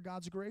not for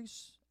God's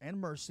grace and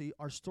mercy,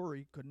 our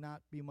story could not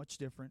be much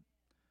different.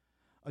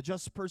 A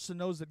just person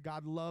knows that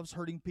God loves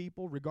hurting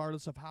people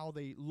regardless of how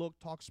they look,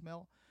 talk,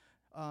 smell.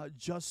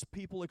 Just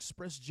people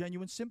express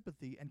genuine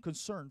sympathy and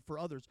concern for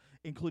others,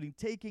 including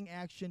taking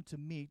action to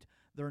meet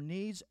their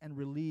needs and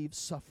relieve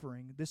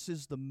suffering. This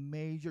is the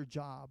major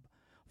job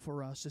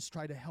for us, is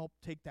try to help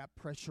take that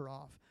pressure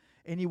off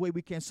any way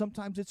we can.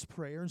 Sometimes it's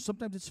prayer, and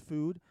sometimes it's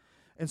food,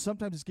 and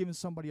sometimes it's giving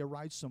somebody a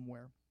ride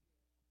somewhere.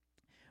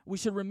 We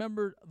should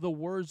remember the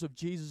words of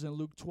Jesus in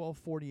Luke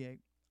 12:48.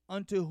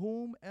 Unto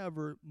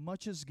whomever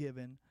much is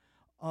given,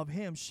 of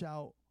him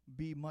shall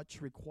be much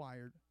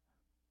required.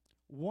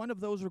 One of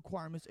those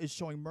requirements is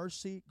showing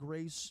mercy,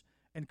 grace,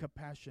 and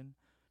compassion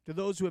to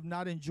those who have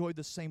not enjoyed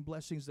the same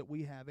blessings that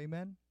we have.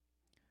 Amen?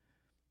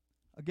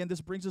 Again,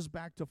 this brings us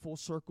back to full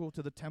circle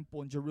to the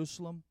temple in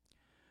Jerusalem.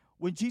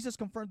 When Jesus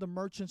confronted the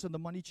merchants and the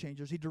money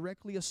changers, he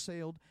directly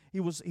assailed, he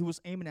was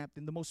aiming at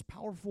them, the most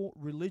powerful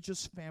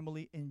religious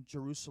family in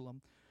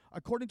Jerusalem.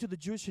 According to the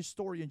Jewish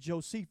historian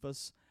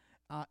Josephus,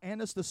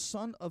 Annas, the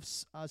son of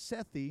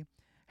Sethi,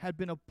 had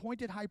been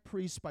appointed high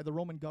priest by the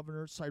Roman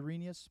governor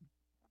Cyrenius.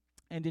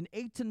 And in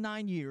 8 to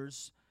 9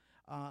 years,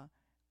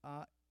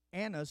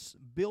 Annas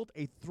built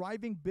a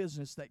thriving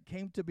business that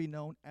came to be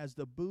known as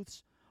the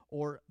booths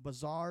or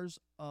bazaars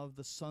of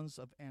the sons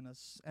of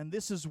Annas. And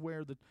this is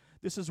where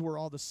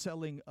all the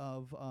selling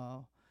of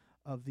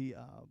the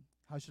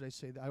how should I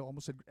say that? I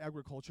almost said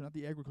agriculture, not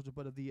the agriculture,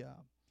 but of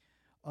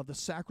the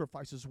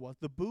sacrifices was.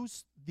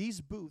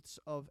 These booths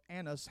of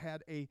Annas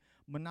had a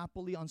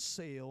monopoly on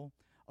sale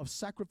of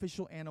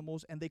sacrificial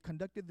animals, and they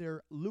conducted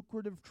their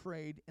lucrative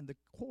trade in the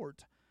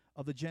court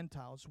of the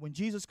Gentiles. When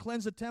Jesus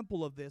cleansed the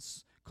temple of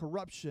this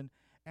corruption,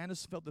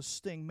 Annas felt the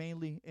sting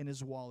mainly in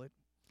his wallet.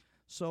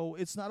 So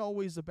it's not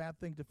always a bad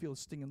thing to feel a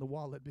sting in the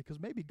wallet, because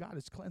maybe God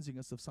is cleansing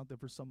us of something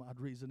for some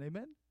odd reason.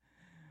 Amen?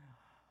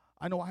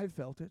 I know I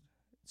felt it.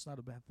 It's not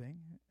a bad thing.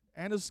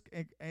 Annas,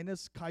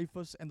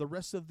 Caiaphas, and the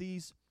rest of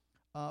these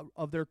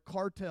of their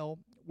cartel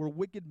were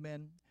wicked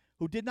men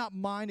who did not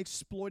mind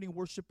exploiting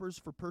worshipers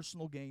for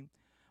personal gain.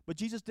 But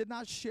Jesus did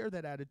not share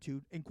that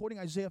attitude. In quoting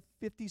Isaiah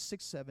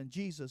 56:7,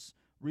 Jesus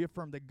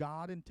reaffirmed that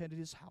God intended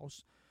his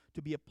house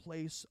to be a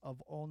place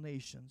of all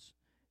nations,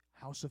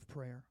 house of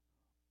prayer.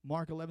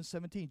 Mark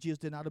 11:17, Jesus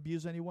did not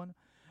abuse anyone,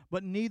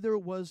 but neither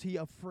was he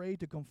afraid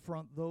to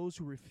confront those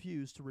who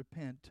refused to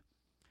repent.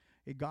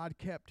 God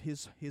kept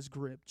his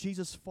grip.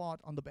 Jesus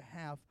fought on the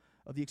behalf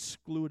of the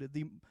excluded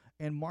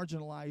and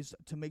marginalized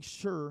to make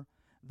sure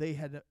they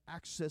had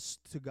access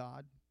to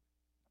God.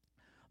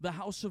 The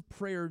house of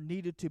prayer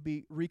needed to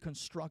be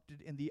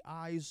reconstructed in the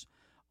eyes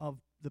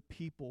of the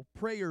people.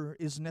 Prayer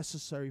is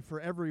necessary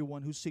for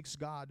everyone who seeks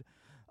God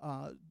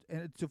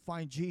and to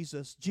find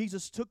Jesus.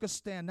 Jesus took a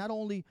stand not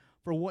only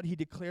for what he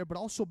declared, but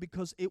also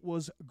because it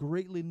was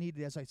greatly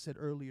needed, as I said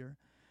earlier.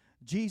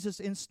 Jesus'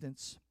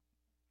 insistence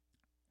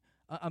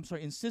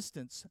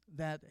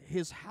that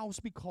his house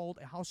be called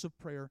a house of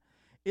prayer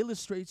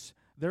illustrates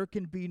there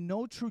can be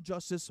no true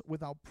justice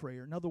without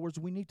prayer. In other words,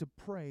 we need to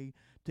pray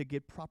to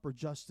get proper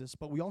justice,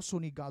 but we also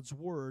need God's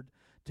word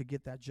to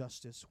get that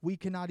justice. We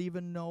cannot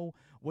even know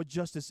what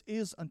justice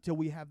is until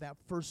we have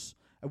first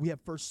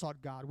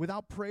sought God.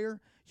 Without prayer,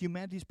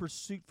 humanity's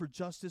pursuit for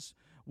justice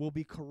will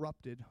be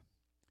corrupted.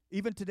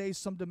 Even today,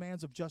 some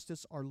demands of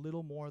justice are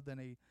little more than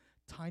a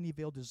tiny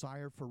veiled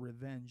desire for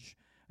revenge.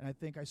 And I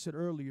think I said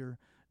earlier,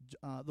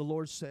 the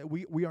Lord said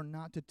we are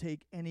not to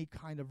take any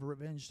kind of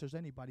revenge towards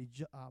anybody.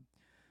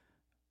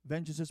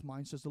 Vengeance is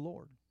mine, says the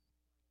Lord.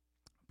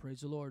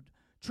 Praise the Lord.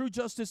 True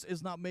justice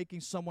is not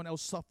making someone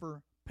else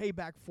suffer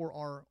payback for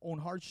our own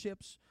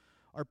hardships.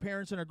 Our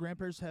parents and our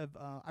grandparents have,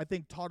 I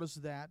think, taught us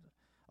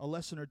a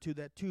lesson or two,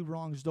 that two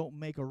wrongs don't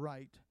make a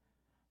right.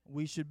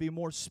 We should be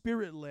more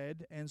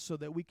spirit-led, and so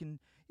that we can,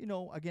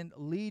 again,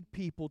 lead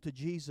people to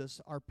Jesus.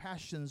 Our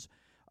passions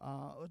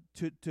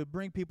to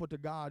bring people to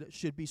God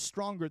should be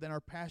stronger than our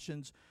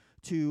passions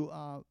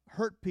to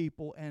hurt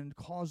people and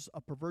cause a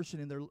perversion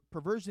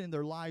in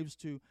their lives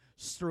to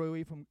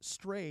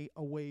stray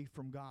away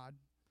from God.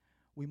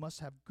 We must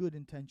have good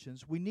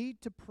intentions. We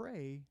need to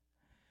pray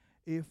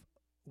if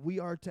we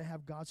are to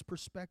have God's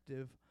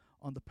perspective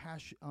on the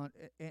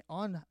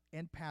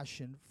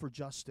passion for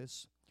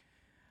justice.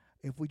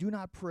 If we do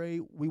not pray,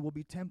 we will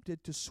be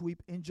tempted to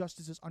sweep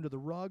injustices under the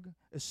rug,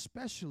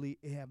 especially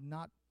if they have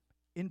not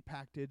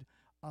impacted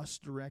us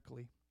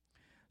directly.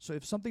 So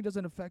if something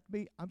doesn't affect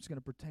me, I'm just going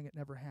to pretend it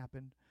never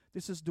happened.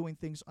 This is doing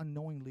things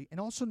unknowingly and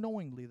also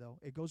knowingly, though.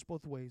 It goes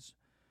both ways.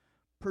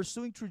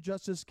 Pursuing true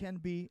justice can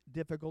be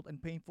difficult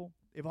and painful.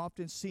 It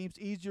often seems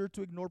easier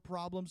to ignore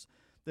problems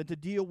than to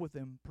deal with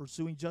them.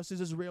 Pursuing justice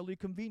is rarely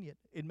convenient.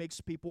 It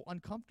makes people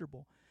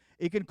uncomfortable.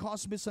 It can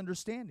cause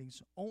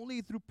misunderstandings.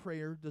 Only through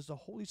prayer does the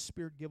Holy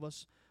Spirit give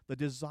us the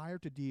desire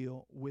to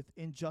deal with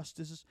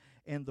injustices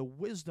and the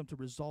wisdom to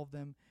resolve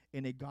them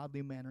in a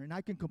godly manner. And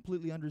I can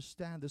completely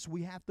understand this.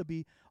 We have to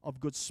be of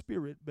good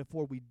spirit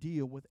before we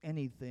deal with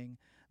anything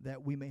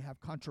that we may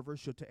have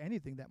controversial to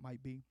anything that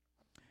might be.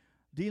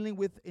 Dealing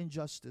with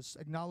injustice,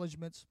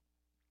 acknowledgments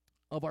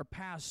of our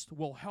past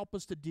will help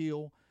us to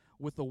deal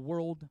with the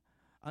world,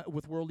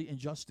 with worldly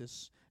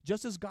injustice.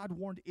 Just as God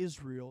warned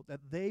Israel that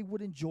they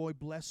would enjoy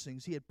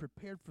blessings He had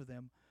prepared for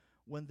them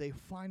when they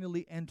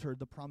finally entered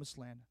the promised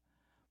land.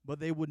 But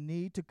they would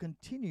need to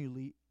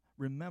continually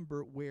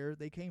remember where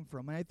they came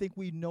from. And I think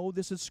we know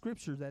this is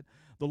Scripture, that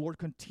the Lord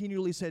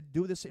continually said,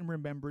 do this in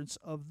remembrance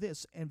of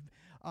this. And,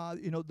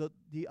 the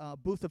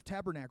Booth of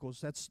Tabernacles,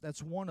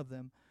 that's one of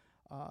them.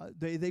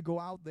 They go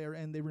out there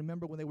and they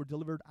remember when they were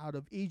delivered out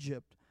of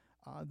Egypt.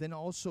 Then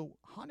also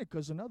Hanukkah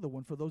is another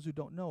one. For those who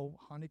don't know,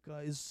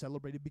 Hanukkah is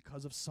celebrated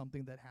because of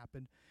something that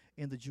happened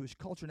in the Jewish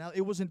culture. Now,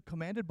 it wasn't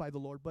commanded by the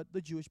Lord, but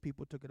the Jewish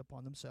people took it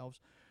upon themselves.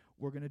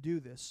 We're going to do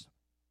this.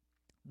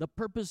 The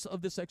purpose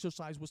of this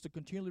exercise was to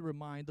continually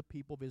remind the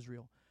people of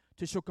Israel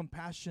to show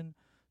compassion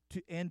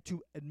and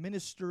to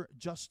administer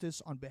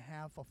justice on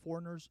behalf of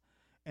foreigners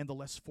and the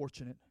less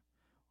fortunate.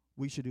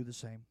 We should do the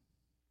same.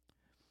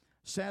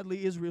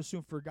 Sadly, Israel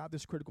soon forgot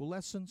this critical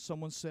lesson.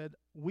 Someone said,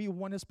 we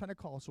Oneness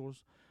Pentecostals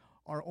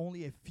are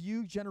only a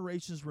few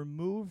generations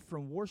removed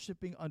from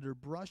worshiping under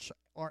brush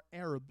or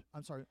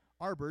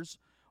arbors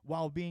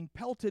while being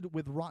pelted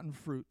with rotten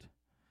fruit.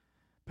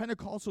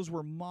 Pentecostals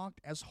were mocked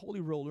as holy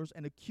rollers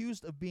and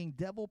accused of being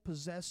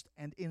devil-possessed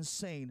and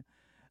insane.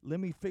 Let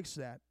me fix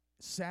that.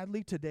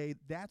 Sadly, today,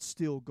 that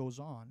still goes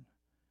on.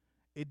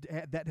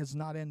 That has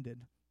not ended.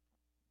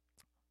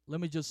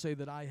 Let me just say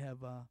that I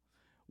have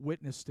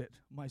witnessed it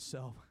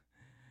myself.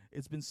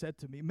 It's been said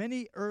to me.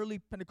 Many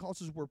early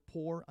Pentecostals were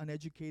poor,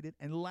 uneducated,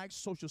 and lacked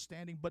social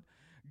standing, but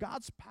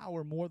God's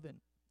power more than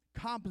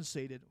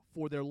compensated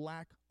for their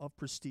lack of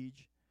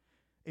prestige.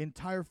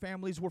 Entire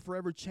families were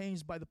forever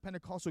changed by the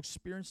Pentecostal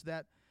experience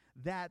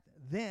that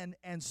then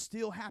and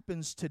still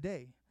happens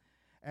today.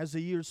 As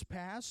the years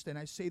passed, and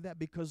I say that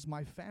because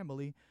my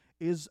family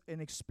is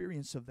an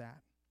experience of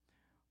that.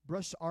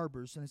 Brush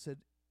arbors, and I said,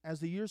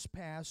 as the years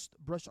passed,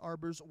 brush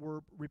arbors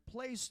were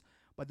replaced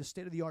by the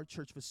state-of-the-art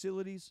church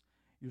facilities.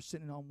 You're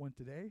sitting on one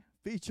today,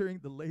 featuring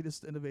the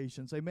latest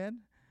innovations.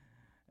 Amen?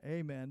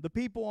 Amen. The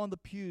people on the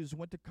pews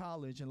went to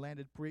college and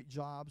landed great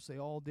jobs. They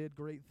all did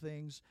great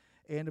things.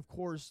 And, of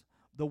course,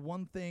 the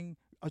one thing,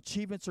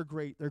 achievements are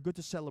great. They're good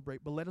to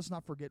celebrate. But let us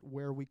not forget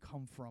where we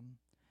come from.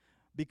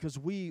 Because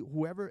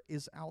whoever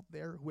is out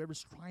there,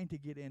 whoever's trying to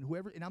get in,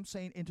 and I'm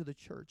saying into the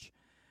church,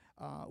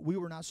 we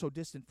were not so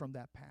distant from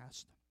that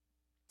past.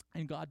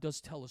 And God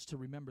does tell us to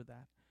remember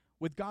that.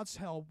 With God's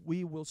help,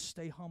 we will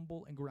stay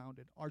humble and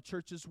grounded. Our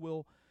churches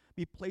will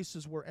be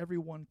places where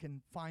everyone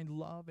can find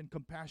love and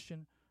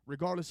compassion,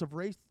 regardless of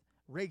race,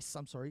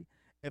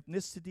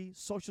 ethnicity,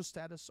 social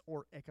status,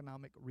 or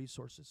economic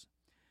resources.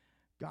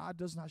 God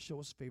does not show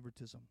us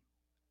favoritism,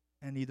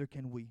 and neither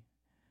can we.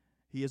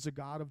 He is a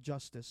God of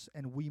justice,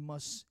 and we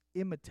must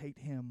imitate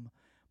Him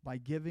by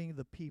giving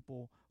the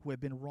people who have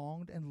been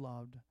wronged and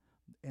loved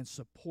and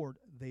support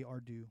they are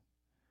due.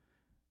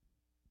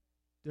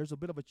 There's a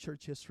bit of a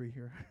church history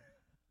here.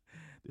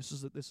 This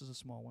is a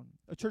small one.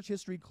 A church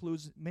history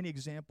includes many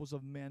examples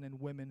of men and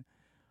women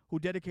who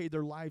dedicated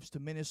their lives to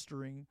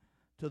ministering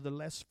to the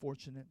less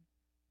fortunate,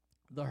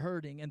 the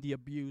hurting, and the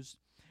abused.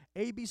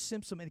 A.B.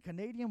 Simpson, a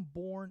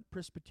Canadian-born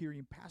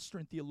Presbyterian pastor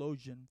and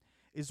theologian,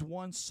 is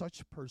one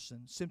such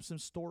person.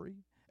 Simpson's story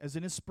as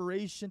an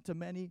inspiration to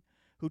many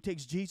who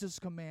takes Jesus'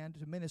 command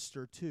to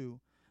minister to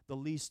the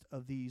least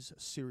of these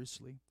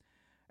seriously.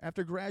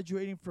 After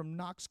graduating from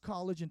Knox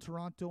College in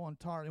Toronto,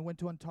 Ontario, and went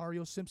to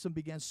Ontario, Simpson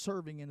began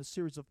serving in a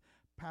series of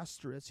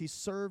pastorates. He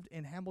served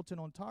in Hamilton,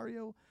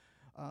 Ontario,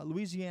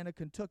 Louisiana,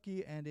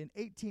 Kentucky, and in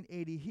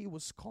 1880, he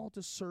was called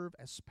to serve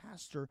as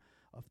pastor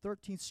of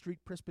 13th Street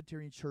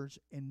Presbyterian Church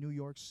in New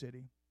York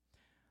City.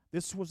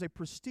 This was a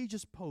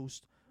prestigious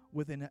post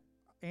with an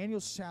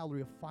annual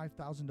salary of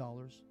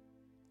 $5,000.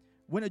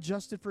 When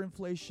adjusted for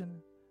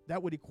inflation,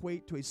 that would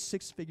equate to a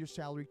six-figure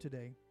salary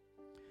today.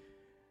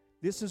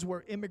 This is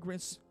where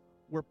immigrants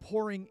were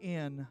pouring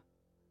in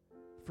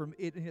from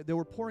it. They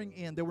were pouring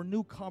in. There were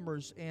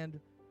newcomers, and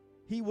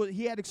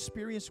he had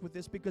experience with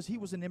this because he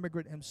was an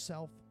immigrant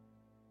himself.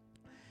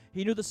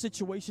 He knew the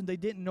situation. They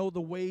didn't know the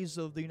ways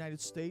of the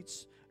United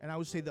States, and I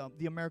would say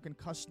the American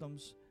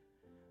customs.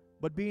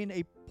 But being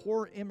a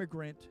poor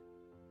immigrant,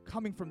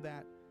 coming from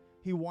that,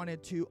 he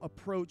wanted to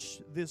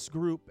approach this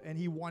group, and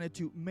he wanted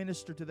to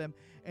minister to them,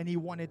 and he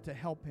wanted to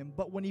help him.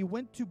 But when he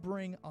went to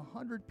bring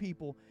 100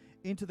 people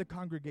into the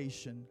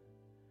congregation,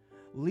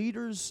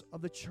 leaders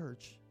of the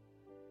church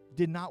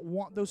did not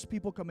want those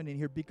people coming in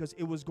here because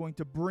it was going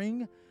to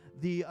bring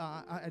the,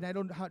 and I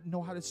don't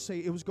know how to say,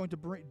 it was going to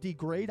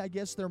degrade, I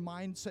guess their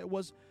mindset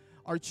was,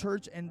 our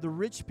church, and the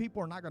rich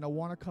people are not going to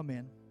want to come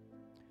in.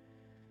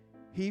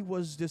 He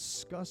was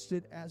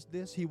disgusted as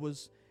this. He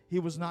was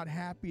not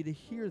happy to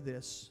hear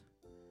this.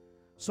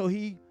 So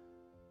he,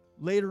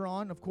 later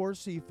on, of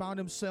course, he found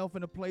himself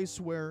in a place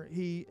where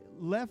he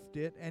left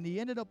it, and he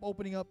ended up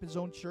opening up his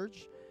own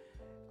church.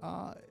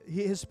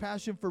 His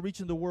passion for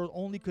reaching the world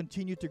only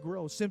continued to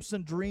grow.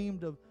 Simpson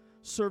dreamed of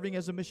serving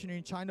as a missionary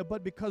in China,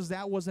 but because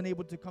that wasn't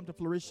able to come to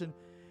fruition,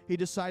 he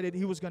decided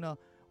he was going to,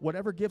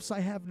 whatever gifts I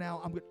have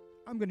now,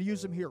 I'm going to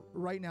use them here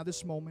right now,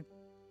 this moment.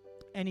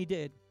 And he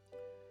did.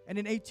 And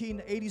in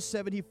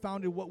 1887, he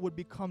founded what would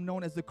become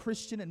known as the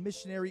Christian and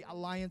Missionary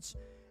Alliance,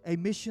 a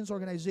missions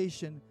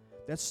organization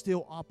that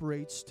still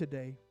operates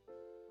today.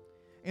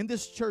 In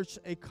this church,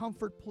 a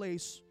comfort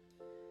place,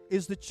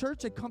 is the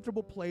church a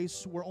comfortable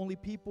place where only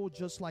people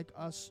just like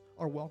us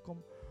are welcome?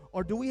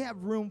 Or do we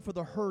have room for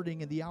the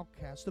hurting and the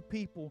outcast, the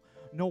people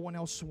no one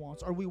else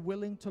wants? Are we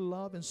willing to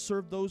love and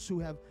serve those who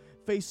have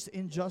faced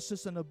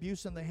injustice and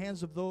abuse in the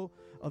hands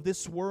of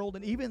this world,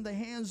 and even in the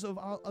hands of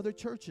our other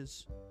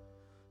churches?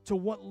 To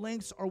what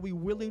lengths are we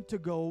willing to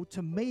go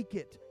to make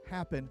it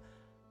happen?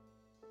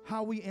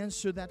 How we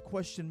answer that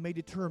question may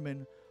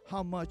determine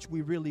how much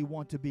we really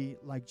want to be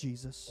like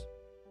Jesus.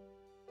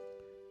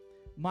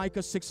 Micah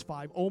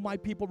 6:5. O my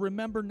people,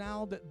 remember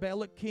now that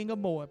Balak king of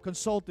Moab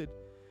consulted,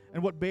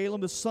 and what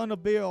Balaam the son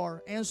of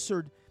Beor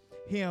answered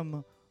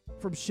him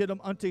from Shittim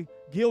unto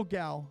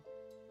Gilgal,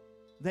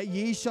 that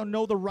ye shall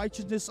know the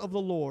righteousness of the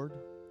Lord.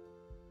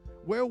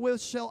 Wherewith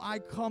shall I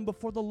come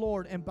before the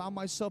Lord and bow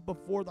myself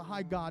before the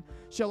high God?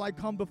 Shall I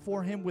come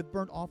before him with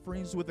burnt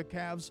offerings, with the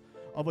calves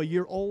of a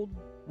year old?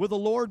 Will the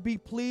Lord be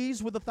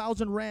pleased with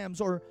 1,000 rams,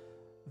 or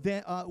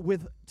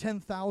with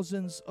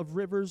 10,000s of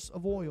rivers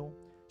of oil?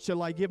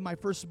 Shall I give my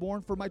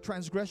firstborn for my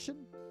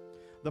transgression,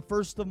 the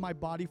first of my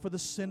body for the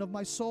sin of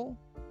my soul?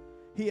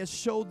 He has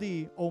showed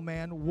thee, O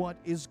man, what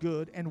is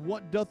good, and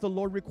what doth the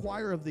Lord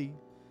require of thee,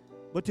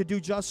 but to do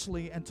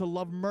justly, and to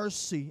love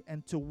mercy,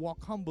 and to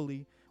walk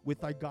humbly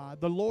with thy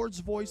God. The Lord's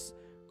voice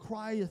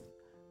crieth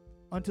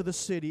unto the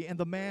city, and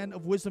the man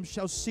of wisdom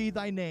shall see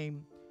thy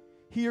name.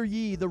 Hear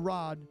ye the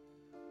rod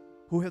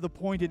who hath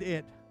appointed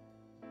it,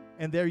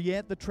 and there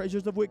yet the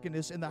treasures of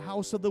wickedness in the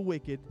house of the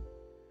wicked,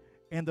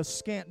 and the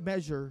scant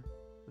measure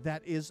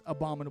that is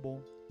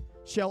abominable.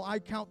 Shall I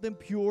count them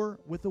pure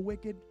with the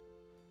wicked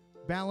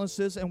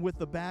balances, and with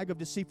the bag of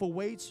deceitful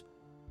weights?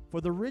 For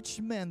the rich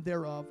men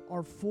thereof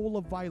are full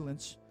of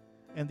violence,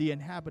 and the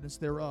inhabitants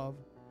thereof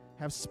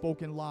have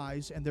spoken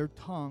lies, and their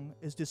tongue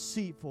is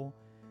deceitful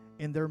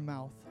in their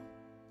mouth.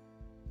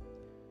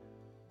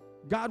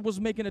 God was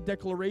making a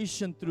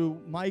declaration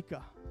through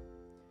Micah.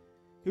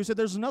 He said,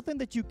 there's nothing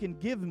that you can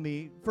give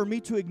me for me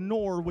to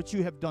ignore what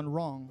you have done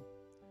wrong.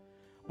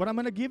 But I'm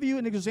going to give you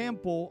an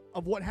example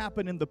of what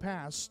happened in the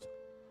past,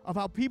 of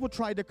how people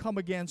tried to come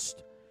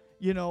against,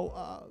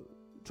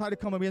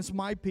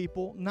 my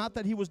people. Not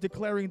that he was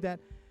declaring that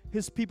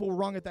his people were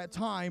wrong at that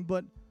time,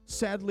 but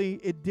sadly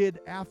it did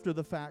after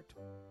the fact.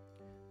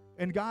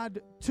 And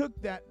God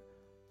took that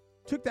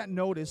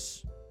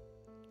notice,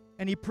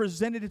 and he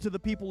presented it to the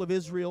people of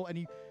Israel, and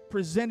he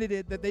presented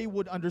it that they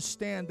would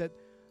understand that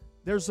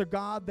there's a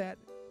God, that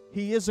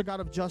he is a God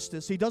of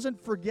justice. He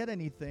doesn't forget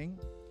anything,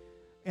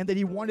 and that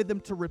he wanted them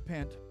to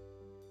repent.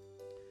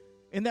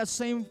 In that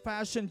same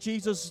fashion,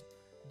 Jesus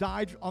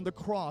died on the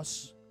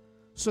cross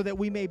so that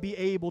we may be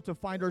able to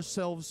find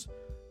ourselves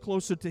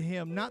closer to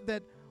him. Not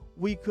that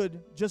we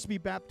could just be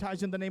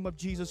baptized in the name of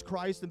Jesus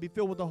Christ and be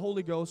filled with the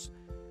Holy Ghost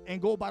and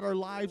go about our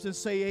lives and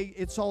say, hey,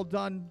 it's all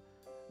done.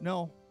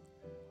 No.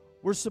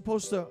 We're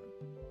supposed to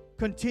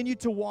continue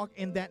to walk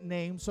in that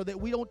name so that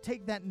we don't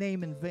take that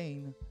name in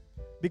vain,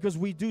 because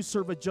we do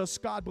serve a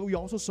just God, but we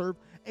also serve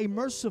a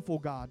merciful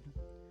God.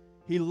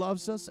 He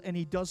loves us, and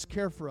he does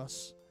care for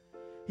us.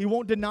 He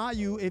won't deny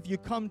you if you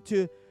come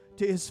to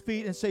his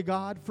feet and say,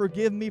 God,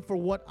 forgive me for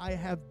what I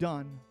have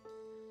done.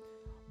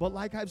 But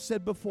like I've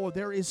said before,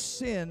 there is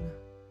sin.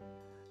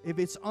 If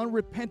it's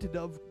unrepented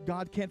of,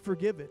 God can't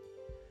forgive it.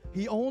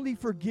 He only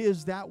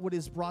forgives that what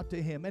is brought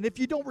to him. And if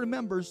you don't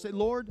remember, say,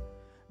 Lord,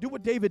 do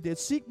what David did.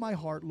 Seek my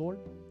heart, Lord.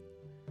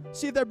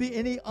 See if there be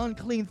any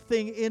unclean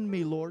thing in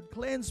me, Lord.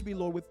 Cleanse me,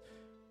 Lord,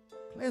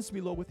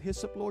 with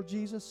hyssop, Lord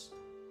Jesus.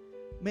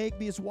 Make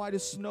me as white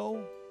as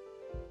snow,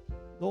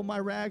 though my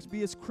rags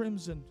be as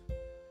crimson.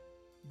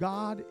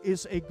 God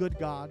is a good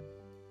God.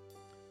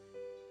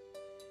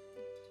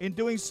 In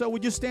doing so,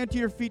 would you stand to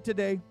your feet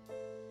today?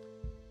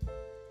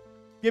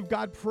 Give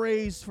God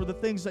praise for the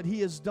things that he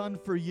has done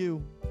for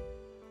you.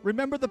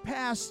 Remember the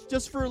past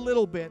just for a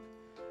little bit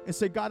and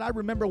say, God, I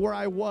remember where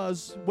I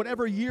was,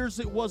 whatever years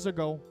it was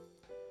ago.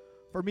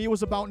 For me, it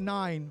was about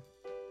 9.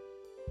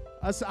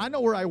 I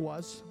know where I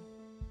was.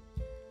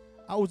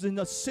 I was in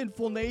a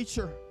sinful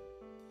nature.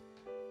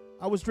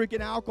 I was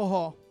drinking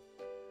alcohol.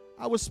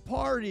 I was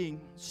partying,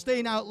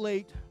 staying out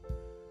late,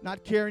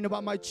 not caring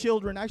about my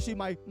children, actually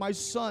my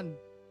son.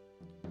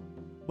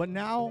 But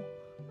now,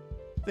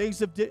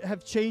 things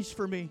have changed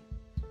for me.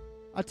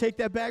 I take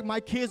that back. My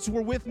kids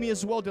were with me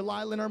as well,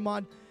 Delilah and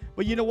Armand.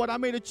 But you know what? I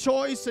made a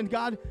choice, and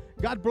God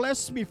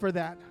blessed me for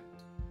that.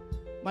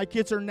 My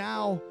kids are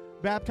now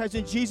baptized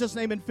in Jesus'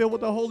 name and filled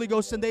with the Holy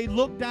Ghost. And they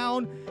look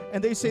down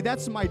and they say,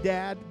 "That's my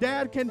dad.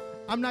 Dad,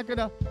 I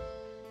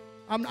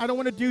don't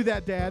want to do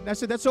that, Dad." And I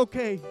said, "That's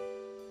okay.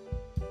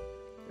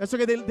 That's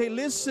okay." They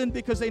listen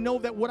because they know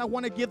that what I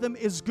want to give them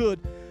is good.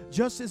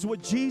 Just as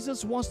what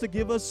Jesus wants to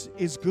give us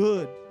is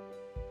good.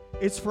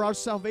 It's for our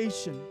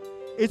salvation.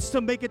 It's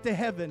to make it to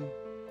heaven.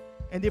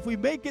 And if we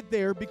make it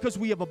there because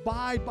we have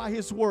abide by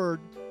His word,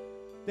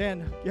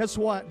 then guess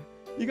what?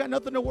 You got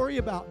nothing to worry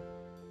about,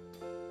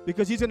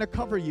 because He's going to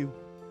cover you.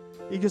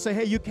 He can say,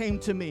 "Hey, you came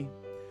to me.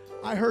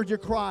 I heard your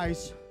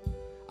cries.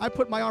 I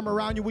put my arm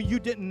around you when you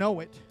didn't know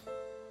it.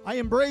 I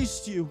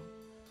embraced you.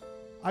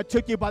 I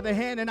took you by the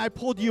hand and I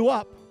pulled you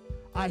up.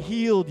 I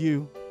healed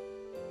you."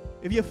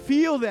 If you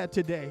feel that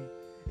today,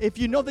 if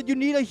you know that you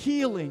need a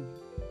healing,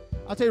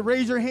 I'll tell you,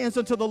 raise your hands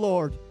unto the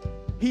Lord.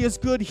 He is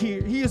good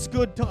here. He is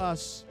good to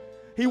us.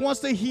 He wants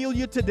to heal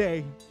you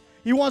today.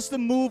 He wants to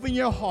move in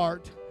your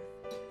heart.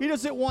 He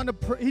doesn't want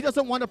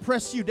to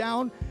press you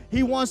down.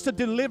 He wants to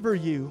deliver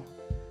you.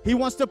 He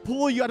wants to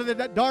pull you out of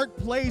that dark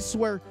place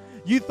where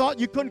you thought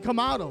you couldn't come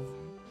out of.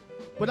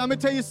 But I'm going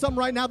to tell you something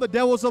right now. The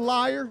devil's a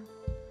liar.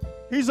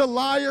 He's a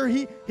liar.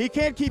 He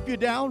can't keep you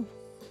down.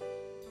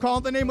 Call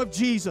on the name of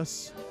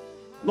Jesus.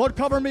 Lord,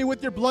 cover me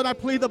with your blood. I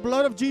plead the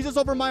blood of Jesus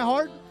over my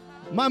heart,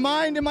 my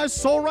mind, and my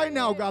soul right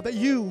now, God, that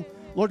you,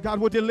 Lord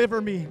God, will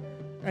deliver me.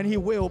 And He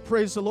will.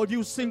 Praise the Lord.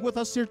 You sing with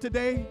us here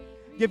today.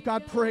 Give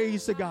God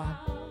praise to God.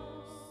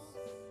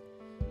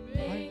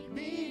 Make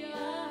me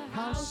a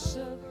house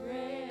of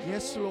prayer.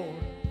 Yes, Lord.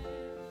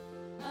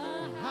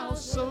 A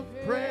house of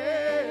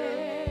prayer.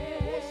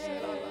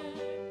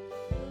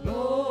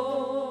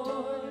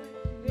 Lord,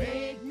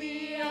 make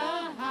me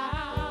a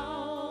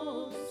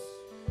house.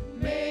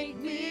 Make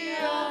me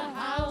a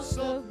house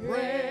of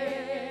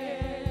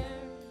prayer.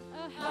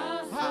 A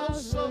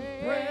house of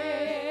prayer.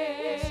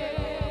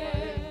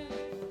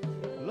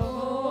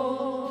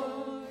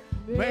 Lord,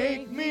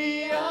 make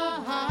me a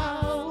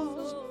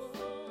house.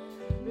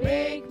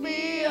 Make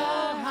me a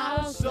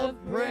house of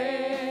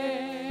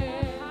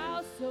prayer.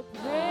 House of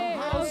prayer.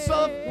 House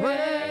of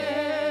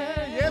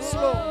prayer. Yes,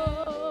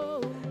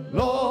 Lord.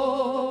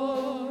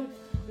 Lord,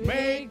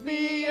 make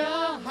me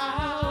a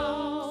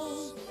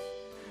house.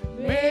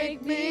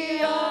 Make me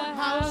a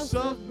house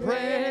of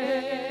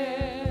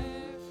prayer.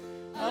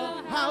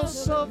 A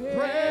house of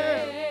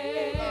prayer.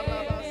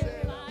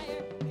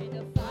 May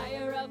the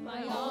fire of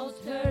my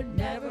altar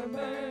never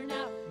burn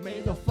out.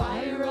 May the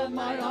fire of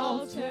my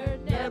altar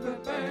never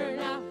burn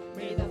out.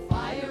 May the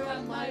fire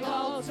of my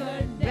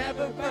altar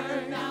never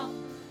burn out.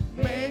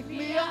 Make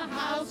me a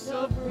house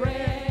of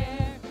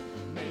prayer.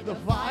 May the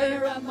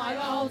fire of my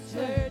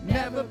altar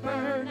never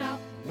burn out.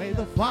 May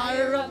the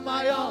fire of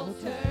my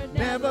altar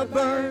never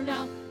burn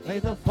out. May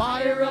the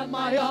fire of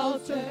my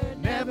altar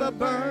never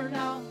burn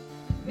out.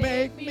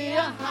 Make me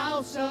a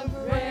house of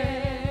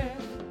prayer.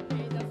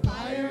 May the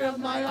fire of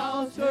my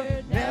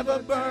altar never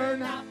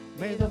burn out.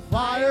 May the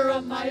fire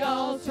of my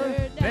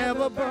altar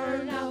never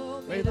burn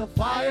out. May the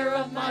fire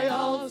of my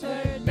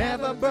altar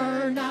never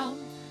burn out.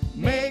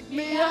 Make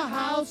me a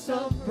house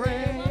of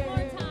prayer. One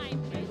more time.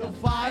 May the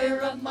fire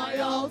of my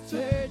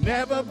altar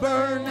never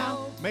burn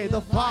out. May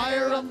the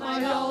fire of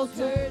my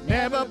altar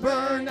never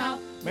burn out.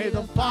 May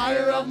the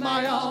fire of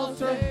my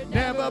altar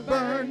never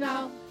burn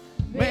out.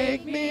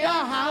 Make me a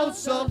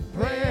house of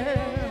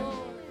prayer.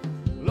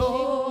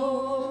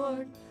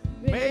 Lord,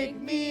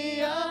 make me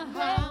a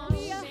house.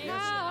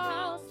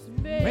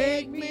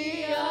 Make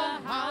me a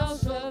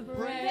house of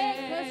prayer.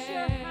 Make us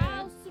your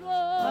house, Lord.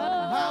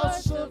 A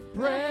house of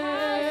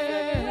prayer.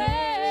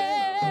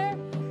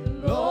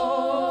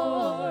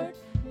 Lord,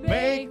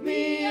 make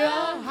me a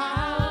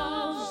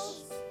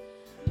house.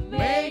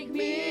 Make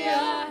me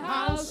a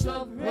house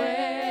of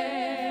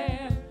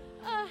prayer.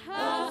 A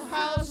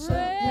house of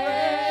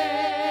prayer.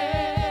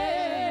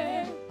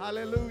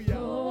 Hallelujah.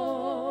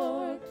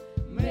 Lord,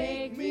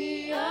 make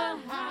me a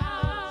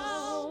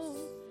house.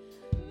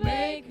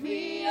 Make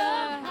me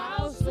a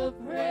house of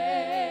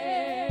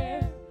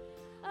prayer.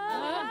 A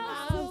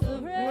house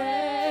of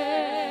prayer.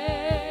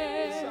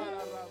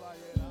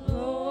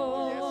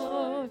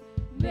 Lord,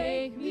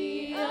 make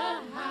me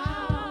a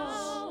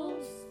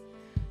house.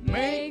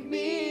 Make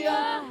me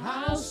a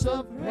house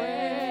of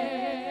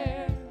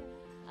prayer.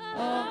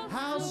 A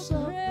house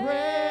of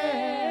prayer.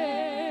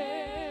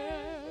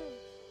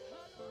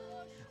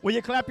 Will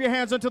you clap your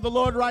hands unto the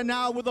Lord right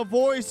now with a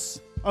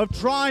voice of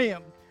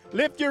triumph?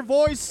 Lift your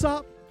voice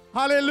up.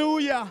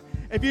 Hallelujah.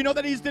 If you know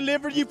that He's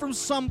delivered you from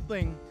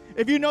something,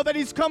 if you know that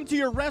He's come to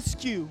your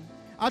rescue,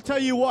 I'll tell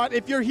you what,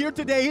 if you're here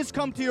today, He's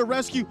come to your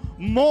rescue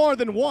more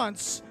than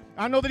once.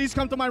 I know that He's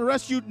come to my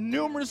rescue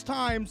numerous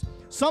times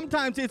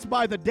Sometimes it's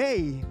by the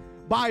day.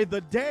 By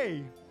the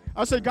day.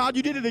 I said, God,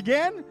 you did it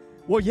again?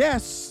 Well,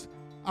 yes.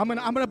 I'm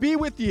gonna be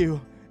with you.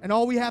 And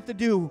all we have to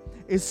do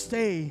is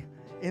stay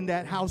in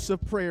that house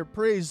of prayer.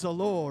 Praise the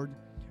Lord.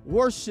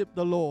 Worship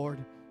the Lord.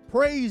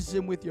 Praise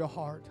Him with your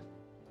heart.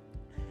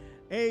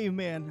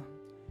 Amen.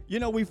 You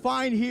know, we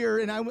find here,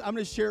 and I'm going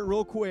to share it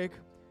real quick.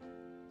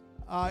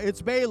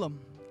 It's Balaam.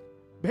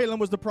 Balaam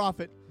was the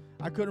prophet.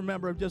 I couldn't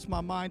remember. Just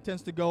my mind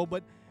tends to go.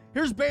 But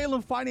here's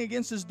Balaam fighting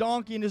against his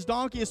donkey, and his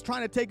donkey is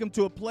trying to take him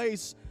to a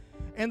place.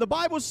 And the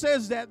Bible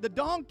says that the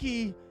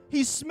donkey,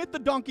 he smote the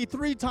donkey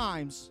 3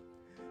 times.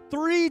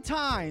 3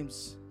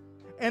 times.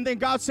 And then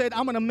God said,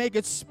 I'm going to make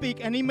it speak.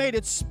 And He made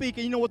it speak.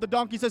 And you know what the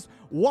donkey says?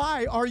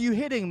 Why are you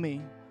hitting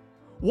me?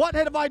 What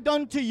have I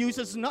done to you? He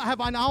says, no, have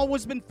I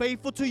always been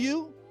faithful to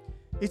you?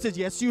 He says,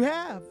 yes, you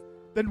have.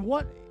 Then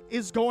what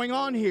is going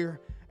on here?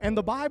 And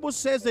the Bible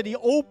says that He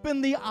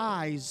opened the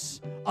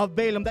eyes of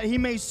Balaam that he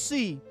may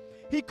see.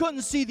 He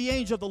couldn't see the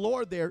angel of the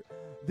Lord there.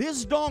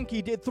 This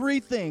donkey did 3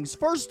 things.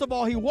 First of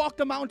all, he walked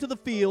him out into the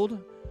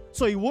field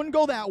so he wouldn't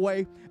go that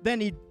way.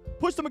 Then he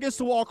pushed him against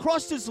the wall,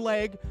 crushed his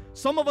leg.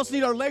 Some of us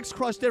need our legs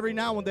crushed every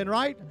now and then,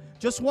 right?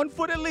 Just 1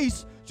 foot at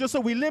least, just so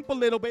we limp a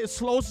little bit. It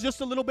slows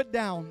just a little bit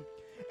down.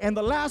 And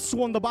the last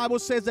one, the Bible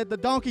says that the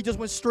donkey just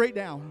went straight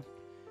down.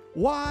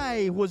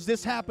 Why was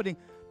this happening?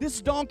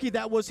 This donkey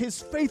that was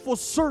his faithful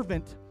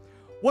servant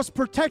was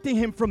protecting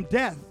him from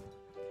death.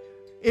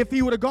 If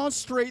he would have gone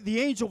straight, the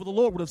angel of the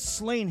Lord would have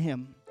slain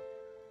him.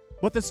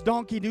 But this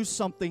donkey knew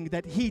something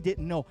that he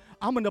didn't know.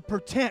 I'm going to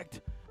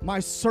protect my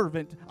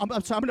servant. I'm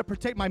going to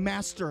protect my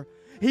master.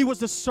 He was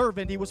the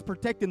servant. He was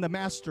protecting the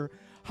master.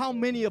 How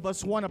many of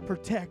us want to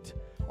protect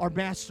our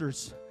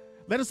masters?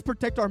 Let us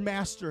protect our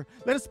master.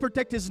 Let us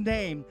protect his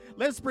name.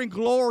 Let us bring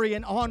glory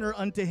and honor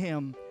unto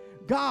him.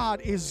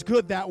 God is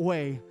good that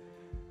way.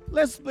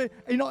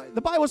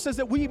 The Bible says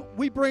that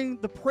we bring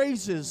the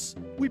praises.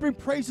 We bring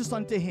praises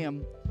unto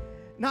him.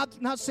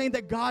 Not saying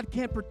that God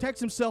can't protect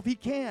himself. He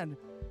can.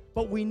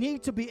 But we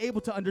need to be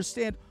able to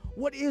understand,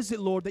 what is it,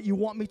 Lord, that you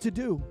want me to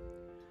do?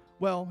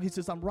 Well, he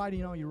says, I'm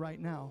riding on you right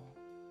now.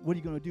 What are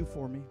you going to do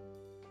for me?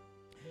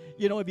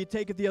 You know, if you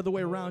take it the other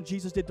way around,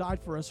 Jesus did die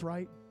for us,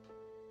 right?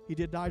 He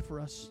did die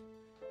for us.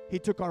 He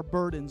took our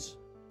burdens.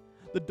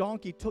 The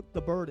donkey took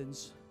the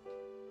burdens.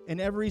 And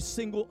every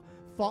single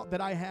thought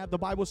that I have, the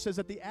Bible says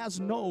that the ass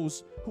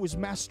knows who his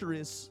master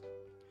is.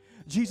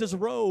 Jesus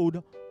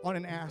rode on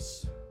an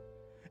ass.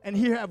 And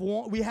here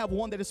we have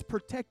one that is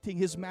protecting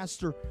his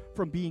master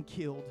from being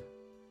killed.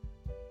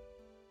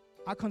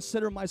 I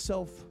consider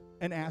myself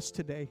an ass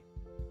today.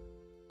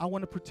 I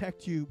want to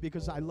protect you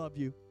because I love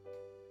you.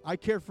 I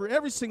care for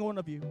every single one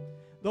of you.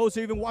 Those who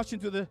are even watching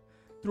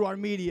through our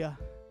media,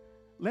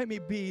 let me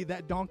be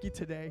that donkey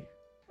today.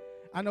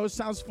 I know it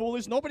sounds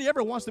foolish. Nobody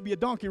ever wants to be a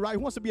donkey, right? Who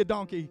wants to be a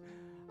donkey?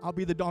 I'll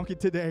be the donkey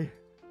today.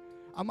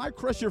 I might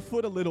crush your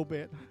foot a little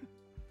bit.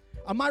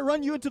 I might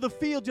run you into the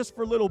field just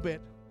for a little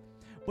bit.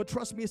 But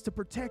trust me, it's to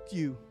protect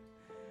you.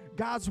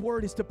 God's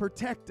word is to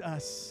protect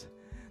us.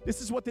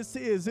 This is what this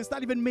is. It's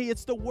not even me.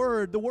 It's the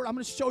word. The word. I'm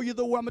going to show you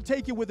the word. I'm going to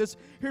take you with us.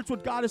 Here's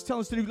what God is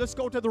telling us to do. Let's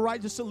go to the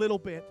right just a little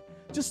bit.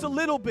 Just a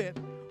little bit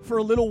for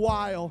a little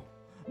while.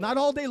 Not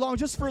all day long,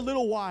 just for a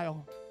little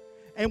while.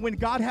 And when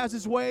God has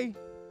his way,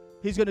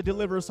 he's going to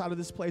deliver us out of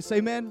this place.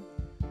 Amen.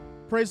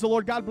 Praise the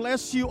Lord. God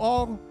bless you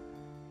all.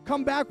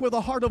 Come back with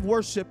a heart of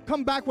worship.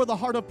 Come back with a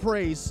heart of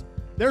praise.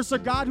 There's a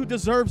God who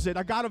deserves it,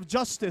 a God of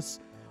justice,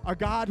 a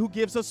God who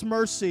gives us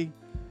mercy.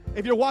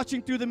 If you're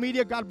watching through the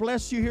media, God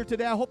bless you here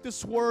today. I hope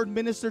this word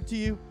ministered to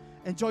you,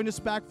 and join us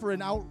back for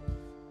an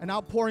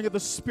outpouring of the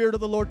Spirit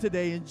of the Lord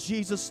today. In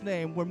Jesus'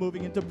 name, we're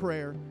moving into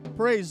prayer.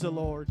 Praise the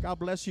Lord. God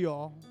bless you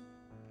all.